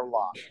 5-star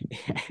lock.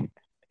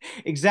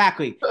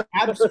 Exactly.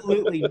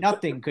 Absolutely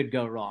nothing could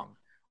go wrong.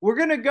 We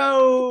got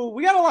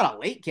a lot of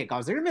late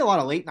kickoffs. There's going to be a lot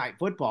of late night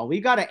football. We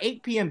got an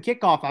 8 p.m.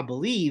 kickoff, I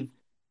believe,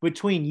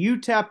 between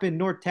UTEP and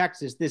North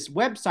Texas. This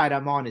website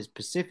I'm on is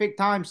Pacific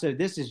time, so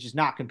this is just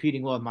not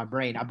computing well with my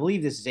brain. I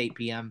believe this is 8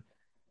 p.m.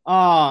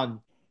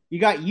 You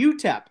got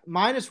UTEP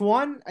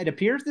 -1. It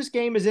appears this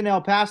game is in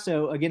El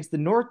Paso against the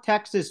North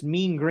Texas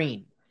Mean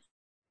Green.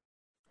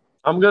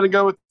 I'm going to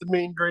go with the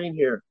Mean Green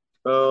here.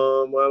 I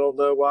don't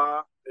know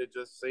why. It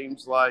just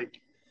seems like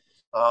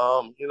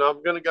I'm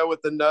going to go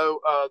with the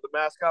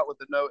mascot with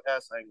the no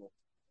S angle.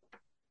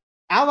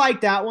 I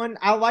like that one.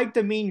 I like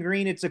the Mean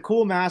Green. It's a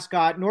cool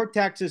mascot. North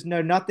Texas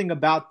know nothing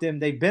about them.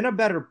 They've been a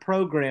better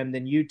program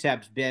than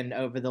UTEP's been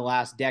over the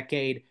last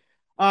decade.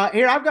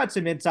 Here, I've got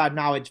some inside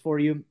knowledge for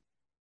you.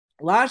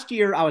 Last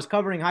year, I was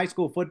covering high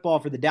school football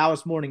for the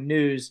Dallas Morning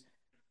News.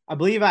 I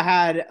believe I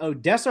had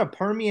Odessa,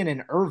 Permian,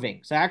 and Irving.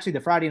 So actually,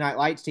 the Friday Night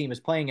Lights team is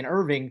playing in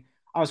Irving.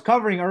 I was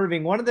covering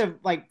Irving. One of the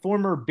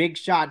former big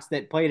shots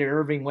that played at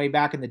Irving way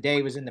back in the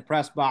day was in the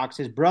press box.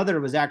 His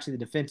brother was actually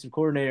the defensive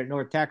coordinator at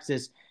North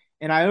Texas.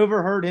 And I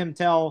overheard him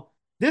tell,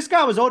 this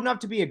guy was old enough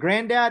to be a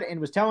granddad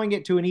and was telling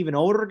it to an even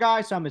older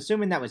guy. So I'm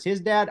assuming that was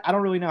his dad. I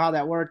don't really know how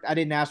that worked. I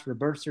didn't ask for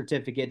birth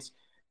certificates,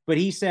 but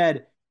he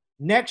said,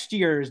 next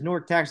year is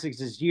North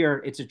Texas's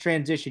year. It's a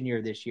transition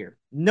year this year.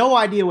 No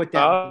idea what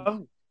that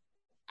means.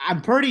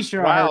 I'm pretty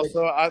sure. Wow.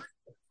 So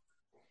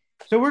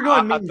we're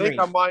going.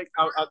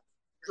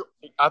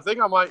 I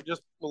think I might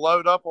just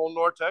load up on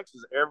North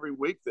Texas every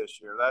week this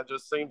year. That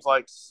just seems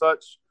like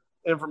such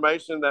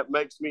information that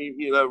makes me,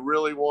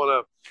 really want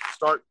to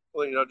start,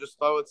 just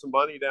throwing some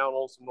money down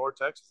on some North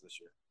Texas this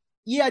year.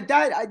 Yeah,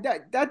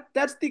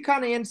 that's the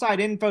kind of inside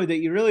info that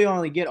you really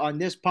only get on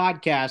this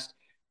podcast.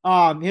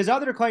 His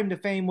other claim to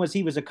fame was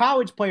he was a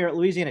college player at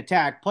Louisiana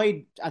Tech,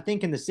 played, I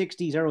think, in the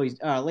 60s, early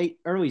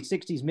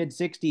 60s, mid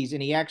 60s,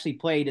 and he actually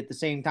played at the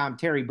same time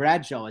Terry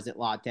Bradshaw is at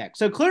La Tech.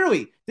 So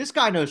clearly, this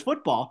guy knows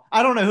football.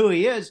 I don't know who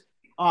he is.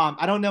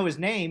 I don't know his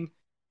name.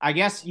 I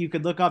guess you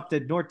could look up the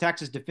North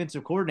Texas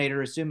defensive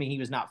coordinator, assuming he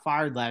was not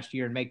fired last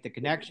year, and make the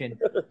connection.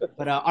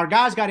 But our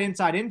guy's got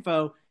inside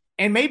info,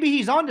 and maybe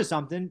he's onto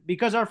something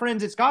because our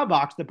friends at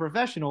Skybox, the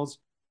professionals,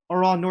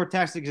 are on North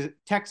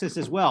Texas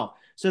as well.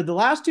 So the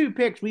last two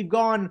picks, we've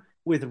gone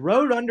with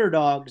road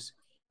underdogs,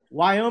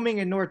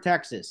 Wyoming and North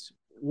Texas.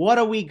 What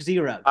a week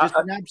 0. Just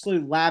an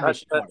absolute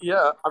lavish.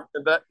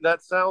 That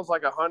sounds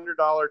like $100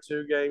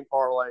 2-game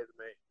parlay to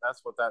me.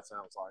 That's what that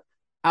sounds like.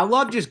 I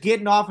love just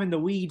getting off in the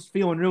weeds,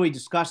 feeling really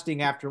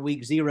disgusting after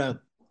week 0.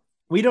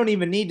 We don't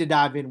even need to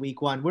dive in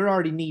week 1. We're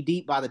already knee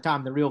deep by the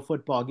time the real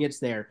football gets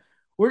there.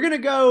 We're going to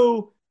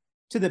go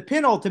to the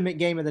penultimate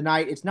game of the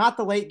night. It's not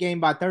the late game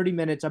by 30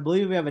 minutes. I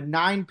believe we have a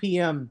 9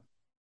 p.m.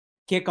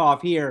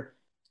 kickoff here.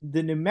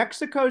 The New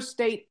Mexico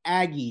State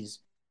Aggies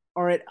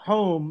are at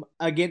home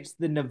against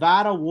the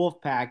Nevada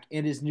Wolfpack.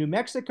 It is New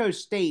Mexico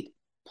State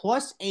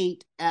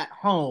 +8 at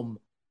home.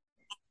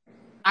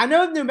 I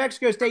know New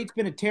Mexico State's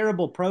been a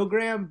terrible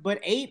program, but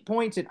 8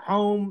 points at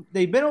home.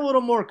 They've been a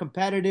little more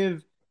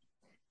competitive.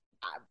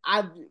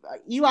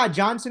 Eli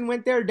Johnson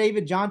went there,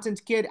 David Johnson's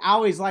kid. I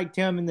always liked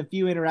him in the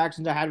few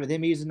interactions I had with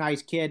him. He's a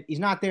nice kid. He's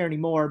not there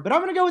anymore, but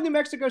I'm going to go with New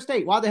Mexico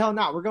State. Why the hell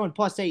not? We're going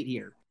 +8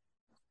 here.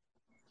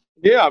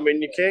 Yeah, I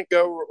mean, you can't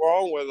go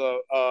wrong with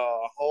a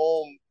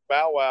home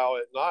bow wow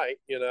at night,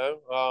 you're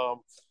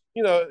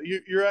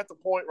at the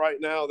point right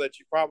now that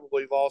you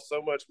probably lost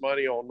so much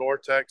money on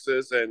North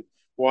Texas and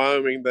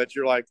Wyoming that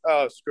you're like,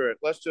 oh, screw it.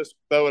 Let's just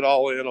throw it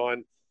all in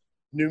on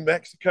New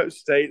Mexico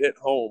State at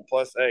home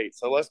 +8.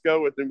 So let's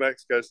go with New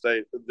Mexico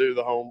State to do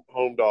the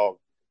home dog.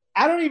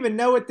 I don't even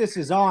know what this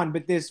is on,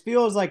 but this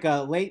feels like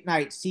a late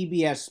night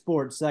CBS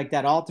Sports, like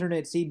that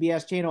alternate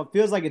CBS channel. It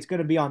feels like it's going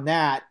to be on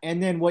that.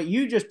 And then what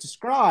you just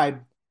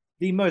described,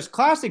 the most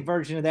classic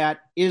version of that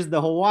is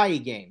the Hawaii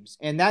games.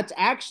 And that's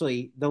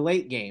actually the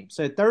late game.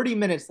 So 30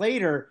 minutes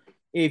later,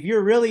 if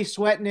you're really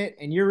sweating it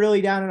and you're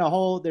really down in a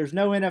hole, there's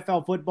no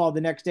NFL football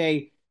the next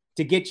day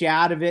to get you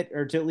out of it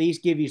or to at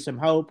least give you some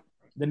hope.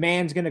 The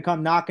man's going to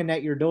come knocking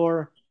at your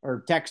door.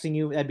 or texting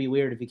you. That'd be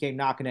weird if he came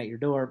knocking at your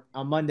door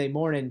on Monday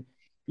morning.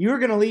 You're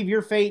going to leave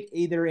your fate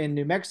either in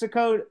New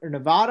Mexico or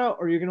Nevada,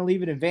 or you're going to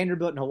leave it in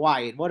Vanderbilt and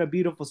Hawaii. And what a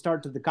beautiful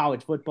start to the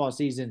college football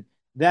season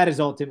that is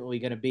ultimately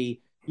going to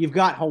be. You've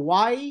got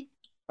Hawaii.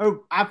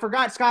 Oh, I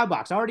forgot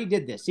Skybox. I already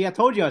did this. See, I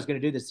told you I was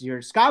going to do this year.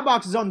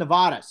 Skybox is on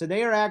Nevada, so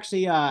they are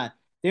actually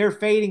they're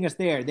fading us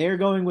there. They're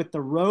going with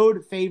the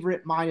road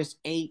favorite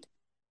 -8,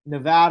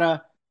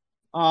 Nevada.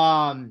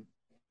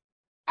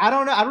 I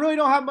don't know. I really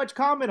don't have much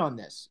comment on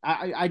this.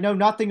 I know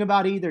nothing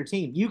about either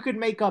team. You could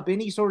make up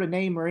any sort of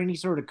name or any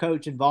sort of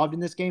coach involved in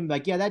this game.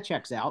 Like, yeah, that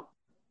checks out.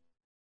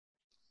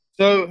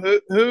 So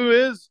who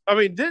is? I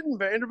mean, didn't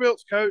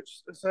Vanderbilt's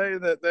coach say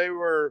that they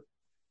were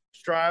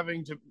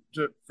striving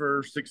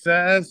for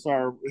success,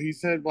 or he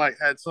said like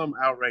had some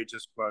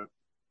outrageous quote?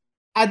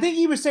 I think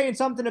he was saying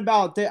something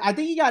about I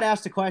think he got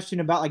asked a question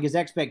about like his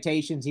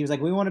expectations. He was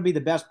like, "We want to be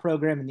the best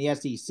program in the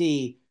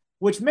SEC,"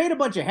 which made a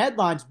bunch of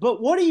headlines.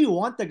 But what do you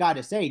want the guy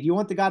to say? Do you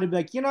want the guy to be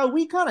like,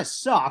 we kind of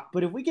suck,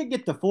 but if we could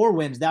get the 4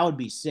 wins, that would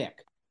be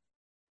sick?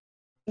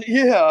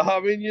 Yeah, I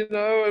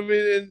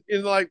mean,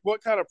 in like,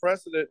 what kind of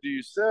precedent do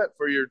you set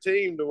for your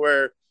team to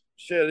where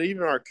shit,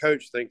 even our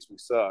coach thinks we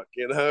suck?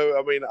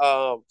 I mean,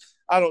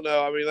 I don't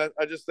know. I mean,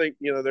 I just think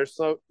there's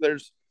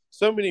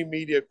so many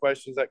media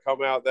questions that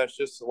come out that's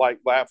just like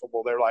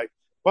laughable. They're like,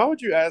 why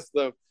would you ask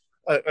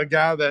a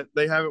guy that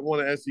they haven't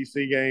won an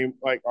SEC game,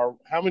 like, or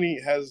how many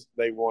have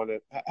they won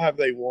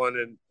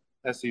in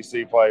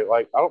SEC play?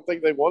 Like, I don't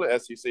think they won an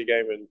SEC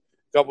game in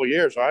a couple of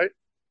years, right?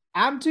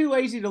 I'm too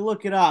lazy to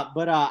look it up,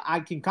 but I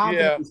can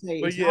confidently say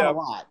it's not a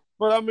lot.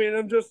 But I mean,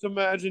 I'm just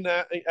imagining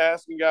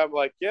asking guys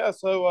like, yeah,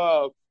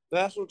 so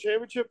national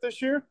championship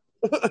this year?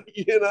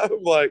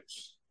 Like,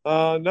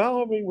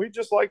 no, I mean, we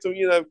just like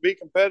to, be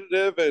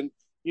competitive and,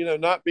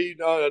 not be,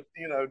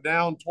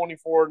 down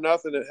 24-0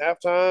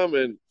 at halftime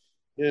and,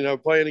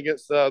 playing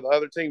against the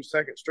other team's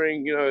second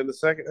string, in the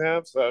second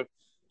half. So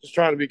just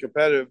trying to be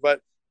competitive.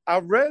 But I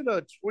read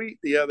a tweet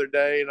the other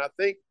day, and I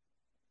think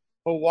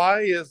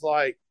Hawaii is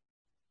like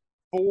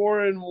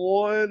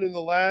 4-1 in the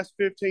last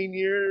 15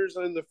 years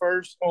on the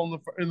first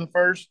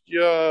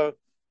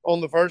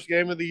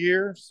game of the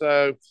year.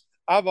 So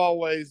I've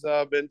always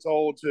been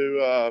told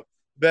to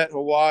bet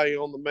Hawaii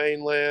on the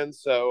mainland.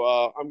 So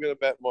I'm going to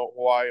bet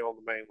Hawaii on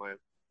the mainland.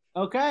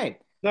 Okay.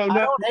 No,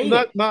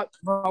 not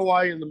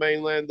Hawaii in the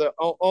mainland.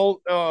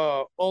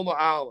 On the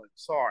island.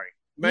 Sorry.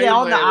 Mainland, yeah,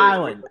 on the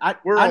island. I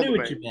knew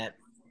what you meant.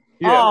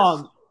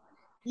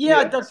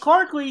 Yes. The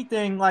Clark-Lea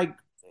thing, like,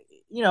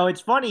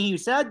 it's funny you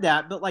said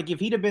that, but like if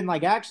he'd have been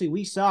like, actually,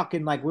 we suck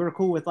and like we're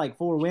cool with like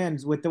 4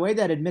 wins, with the way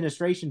that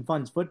administration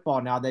funds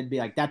football now, they'd be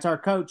like, that's our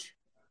coach.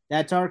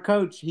 That's our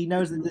coach. He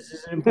knows that this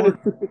is an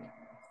important.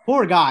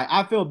 Poor guy.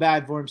 I feel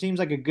bad for him. Seems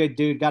like a good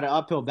dude. Got an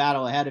uphill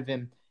battle ahead of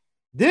him.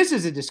 This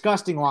is a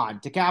disgusting line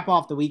to cap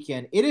off the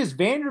weekend. It is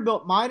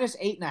Vanderbilt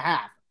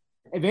 -8.5.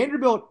 And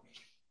Vanderbilt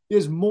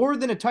is more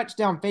than a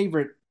touchdown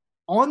favorite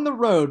on the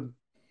road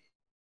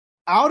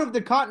out of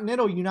the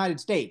continental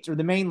United States, or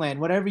the mainland,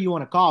 whatever you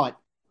want to call it.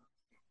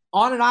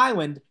 On an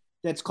island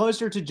that's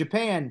closer to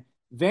Japan,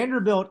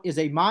 Vanderbilt is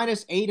a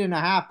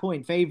 -8.5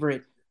 point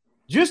favorite.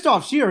 Just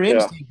off sheer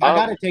instinct, I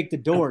got to take the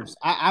Doors.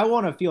 I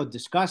want to feel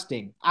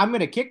disgusting. I'm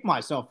going to kick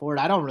myself for it.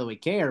 I don't really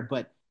care,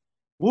 but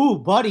woo,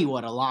 buddy,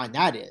 what a line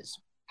that is.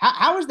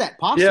 How is that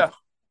possible?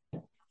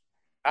 Yeah.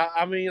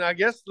 I mean, I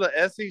guess the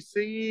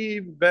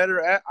SEC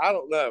better. I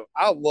don't know.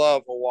 I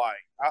love Hawaii.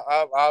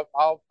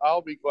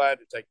 I'll be glad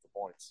to take the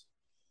points.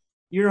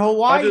 Your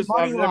Hawaii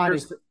money line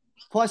is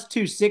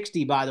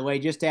 +260, by the way,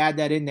 just to add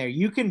that in there.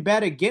 You can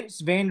bet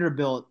against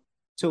Vanderbilt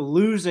to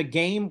lose a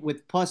game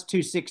with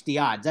 +260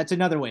 odds. That's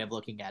another way of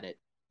looking at it.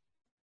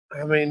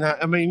 I mean,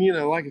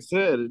 like I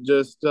said, it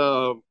just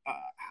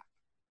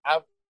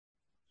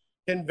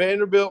can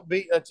Vanderbilt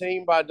beat a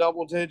team by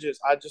double digits?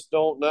 I just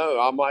don't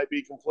know. I might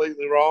be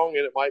completely wrong,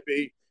 and it might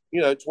be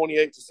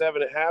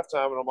 28-7 at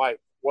halftime, and I'm like,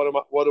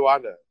 what do I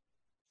know?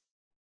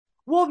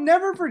 Well,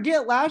 never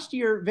forget last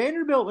year,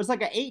 Vanderbilt was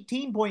like an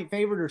 18-point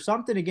favorite or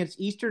something against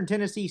Eastern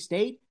Tennessee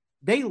State.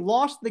 They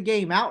lost the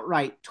game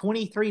outright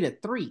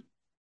 23-3.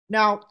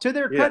 Now, to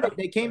their credit,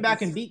 they came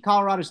back and beat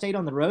Colorado State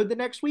on the road the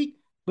next week,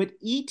 but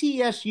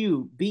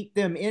ETSU beat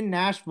them in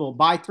Nashville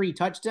by 3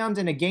 touchdowns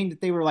in a game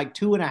that they were like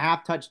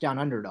 2.5 touchdown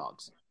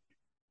underdogs.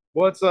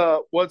 What's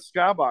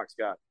Skybox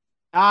got?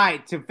 All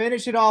right, to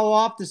finish it all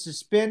off, the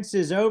suspense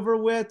is over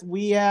with.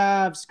 We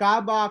have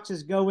Skybox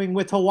is going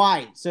with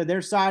Hawaii, so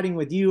they're siding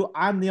with you.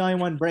 I'm the only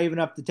one brave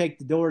enough to take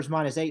the Doors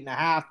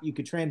 -8.5. You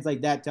could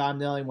translate that to I'm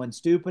the only one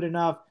stupid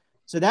enough.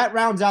 So that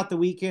rounds out the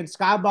weekend.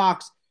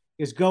 Skybox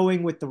is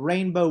going with the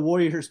Rainbow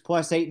Warriors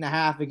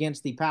 +8.5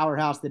 against the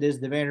powerhouse that is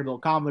the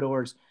Vanderbilt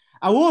Commodores.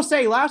 I will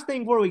say, last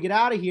thing before we get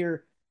out of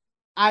here,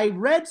 I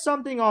read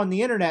something on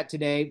the internet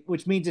today,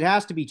 which means it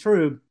has to be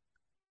true,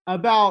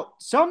 about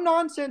some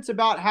nonsense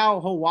about how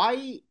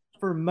Hawaii,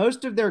 for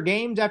most of their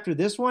games after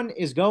this one,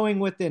 is going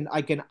with an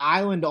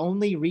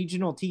island-only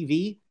regional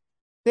TV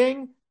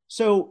thing.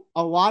 So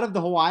a lot of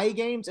the Hawaii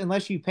games,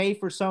 unless you pay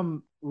for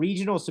some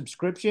regional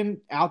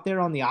subscription out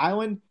there on the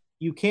island,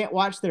 you can't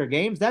watch their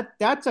games.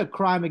 That's a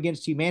crime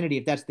against humanity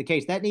if that's the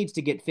case. That needs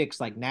to get fixed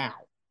like now.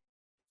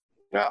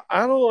 Now,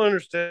 I don't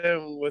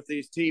understand with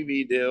these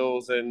TV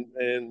deals and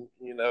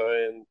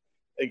and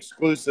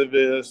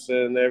exclusiveness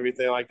and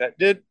everything like that.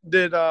 Did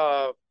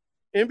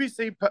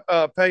NBC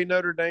pay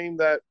Notre Dame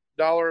that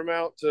dollar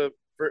amount to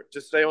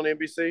stay on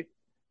NBC?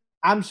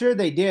 I'm sure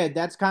they did.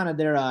 That's kind of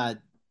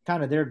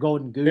their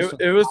golden goose.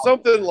 It was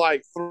something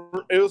like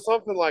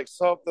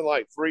something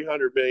like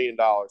 $300 million. It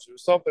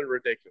was something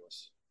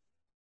ridiculous.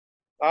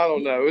 I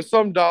don't know. It's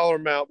some dollar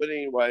amount, but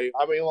anyway,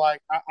 I mean,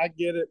 like I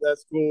get it.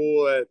 That's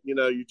cool. That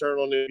you turn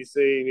on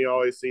NBC and you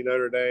always see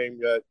Notre Dame.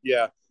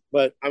 Yeah,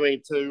 but I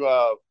mean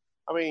to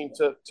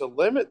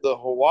limit the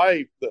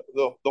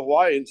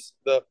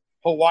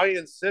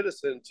Hawaiian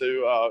citizen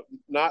to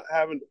not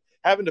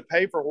having to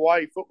pay for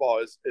Hawaii football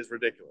is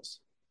ridiculous.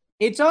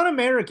 It's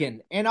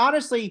un-American, and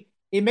honestly,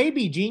 it may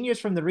be genius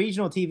from the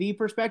regional TV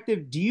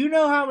perspective. Do you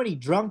know how many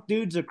drunk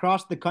dudes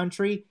across the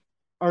country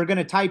are going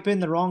to type in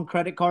the wrong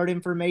credit card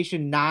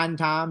information 9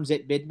 times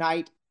at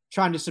midnight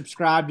trying to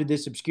subscribe to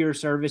this obscure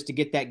service to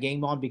get that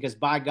game on because,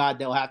 by God,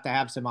 they'll have to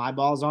have some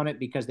eyeballs on it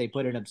because they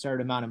put an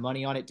absurd amount of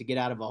money on it to get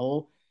out of a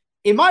hole?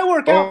 It might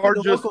work out for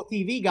the local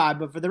TV guy,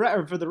 but for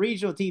the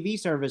regional TV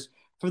service,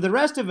 for the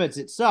rest of us,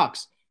 it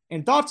sucks.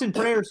 And thoughts and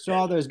prayers to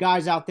all those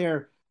guys out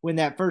there when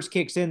that first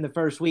kicks in the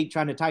first week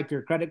trying to type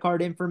your credit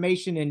card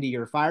information into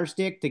your Fire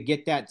Stick to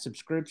get that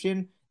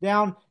subscription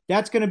down.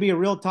 That's going to be a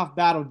real tough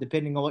battle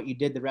depending on what you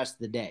did the rest of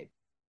the day.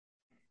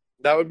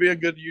 That would be a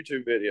good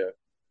YouTube video.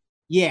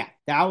 Yeah,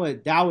 that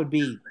would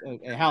be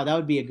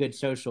a good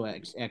social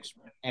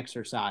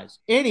exercise.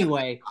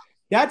 Anyway,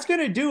 that's going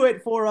to do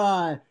it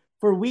for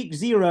week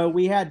 0.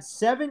 We had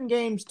 7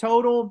 games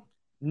total.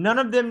 None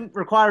of them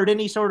required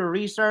any sort of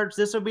research.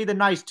 This will be the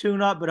nice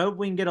tune-up, but hope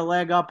we can get a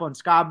leg up on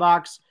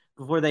Skybox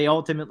before they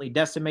ultimately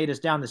decimate us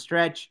down the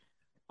stretch.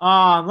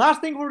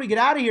 Last thing before we get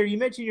out of here, you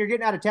mentioned you're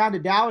getting out of town to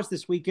Dallas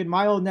this weekend,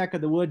 my old neck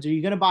of the woods. Are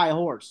you going to buy a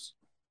horse?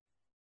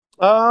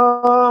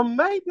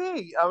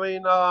 Maybe. I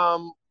mean,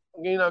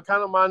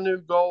 kind of my new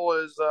goal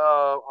is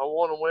I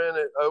want to win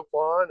at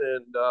Oaklawn,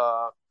 and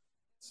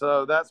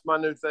so that's my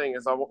new thing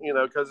is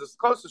because it's the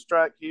closest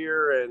track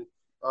here, and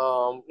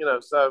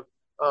so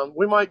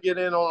we might get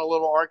in on a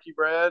little Archie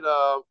bred.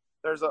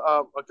 There's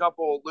a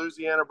couple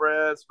Louisiana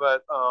breds,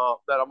 but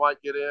that I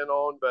might get in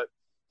on. But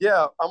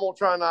yeah, I'm gonna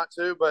try not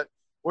to. But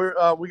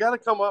we got to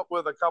come up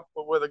with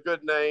a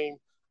good name.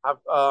 I've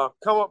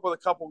come up with a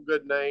couple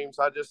good names.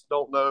 I just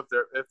don't know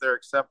if they're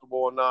acceptable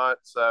or not.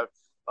 So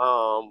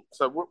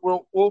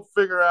we'll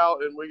figure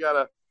out, and we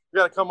gotta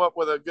come up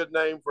with a good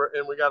name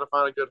and we got to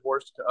find a good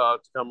horse to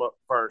come up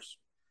first.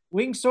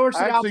 We can source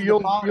it out. You'll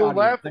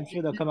laugh. I'm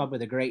sure they'll come up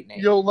with a great name.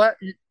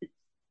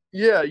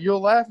 Yeah,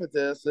 you'll laugh at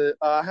this.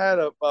 I had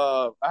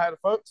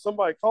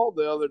somebody called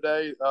the other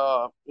day,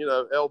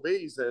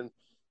 LBs, and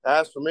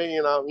asked for me,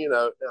 and I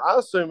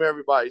assume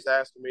everybody's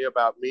asking me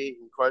about meat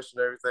and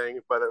question everything,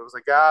 but it was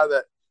a guy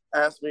that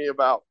asked me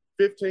about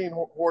 15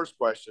 horse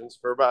questions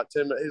for about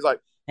 10 minutes. He's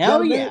like,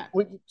 "Hell yeah,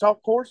 we can talk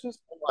horses."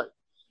 I'm like,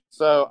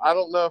 so I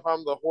don't know if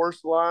I'm the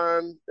horse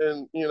line,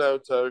 and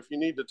so if you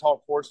need to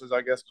talk horses,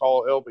 I guess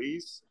call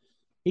LBs.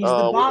 He's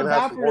the Bob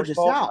Baffert of the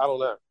South. I don't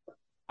know.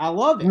 I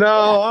love it.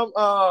 No,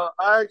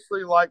 I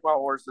actually like my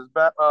horses.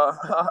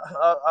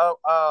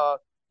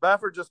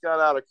 Baffert just got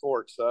out of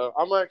court, so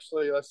I'm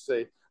actually, let's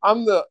see,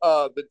 I'm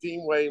the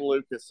Dean Wayne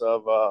Lucas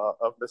of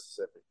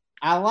Mississippi.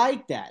 I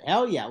like that.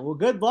 Hell yeah. Well,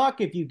 good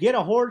luck. If you get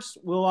a horse,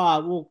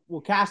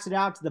 we'll cast it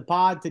out to the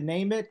pod to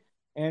name it.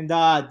 And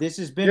this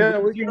has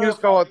been we can just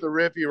call it the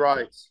Rippy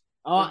Rights.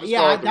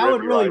 Yeah, that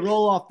would really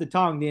roll off the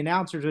tongue. The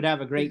announcers would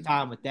have a great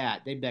time with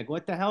that. They'd be like,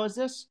 "What the hell is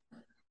this?"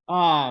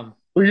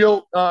 Well,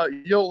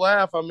 you'll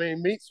laugh. I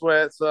mean, Meat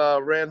Sweats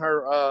ran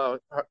her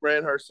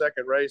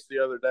second race the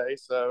other day,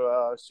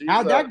 so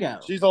how'd that go?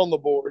 She's on the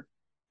board.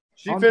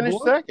 She finished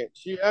second.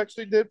 She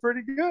actually did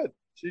pretty good.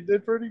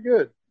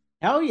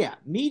 Hell yeah,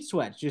 Meat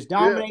Sweats just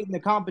dominating the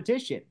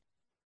competition.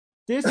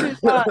 This is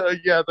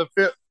yeah,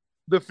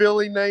 the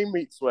filly named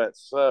Meat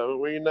Sweats. So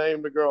we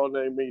named a girl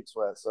named Meat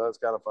Sweats. So it's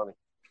kind of funny.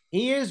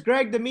 He is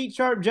Greg the Meat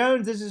Sharp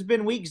Jones. This has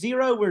been week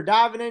 0. We're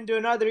diving into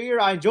another year.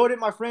 I enjoyed it,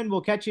 my friend.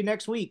 We'll catch you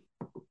next week.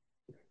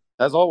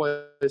 As always.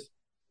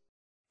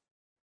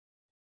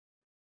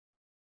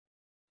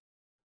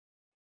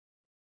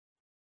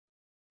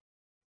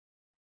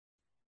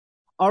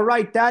 All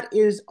right, that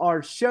is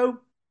our show.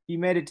 You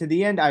made it to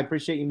the end. I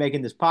appreciate you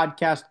making this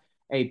podcast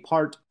a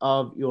part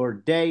of your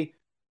day.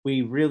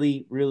 We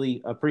really,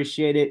 really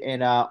appreciate it,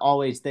 and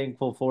always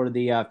thankful for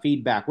the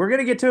feedback. We're going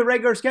to get to a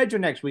regular schedule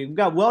next week. We've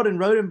got Weldon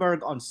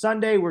Rodenberg on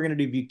Sunday. We're going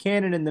to do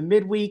Buchanan in the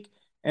midweek,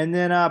 and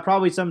then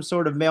probably some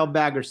sort of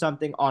mailbag or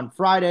something on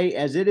Friday,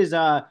 as it is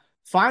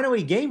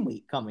finally game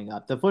week coming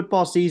up. The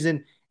football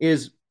season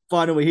is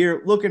finally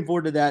here. Looking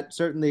forward to that.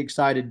 Certainly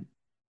excited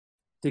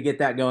to get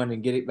that going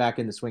and get it back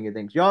in the swing of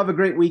things. Y'all have a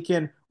great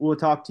weekend. We'll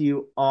talk to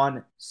you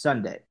on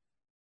Sunday.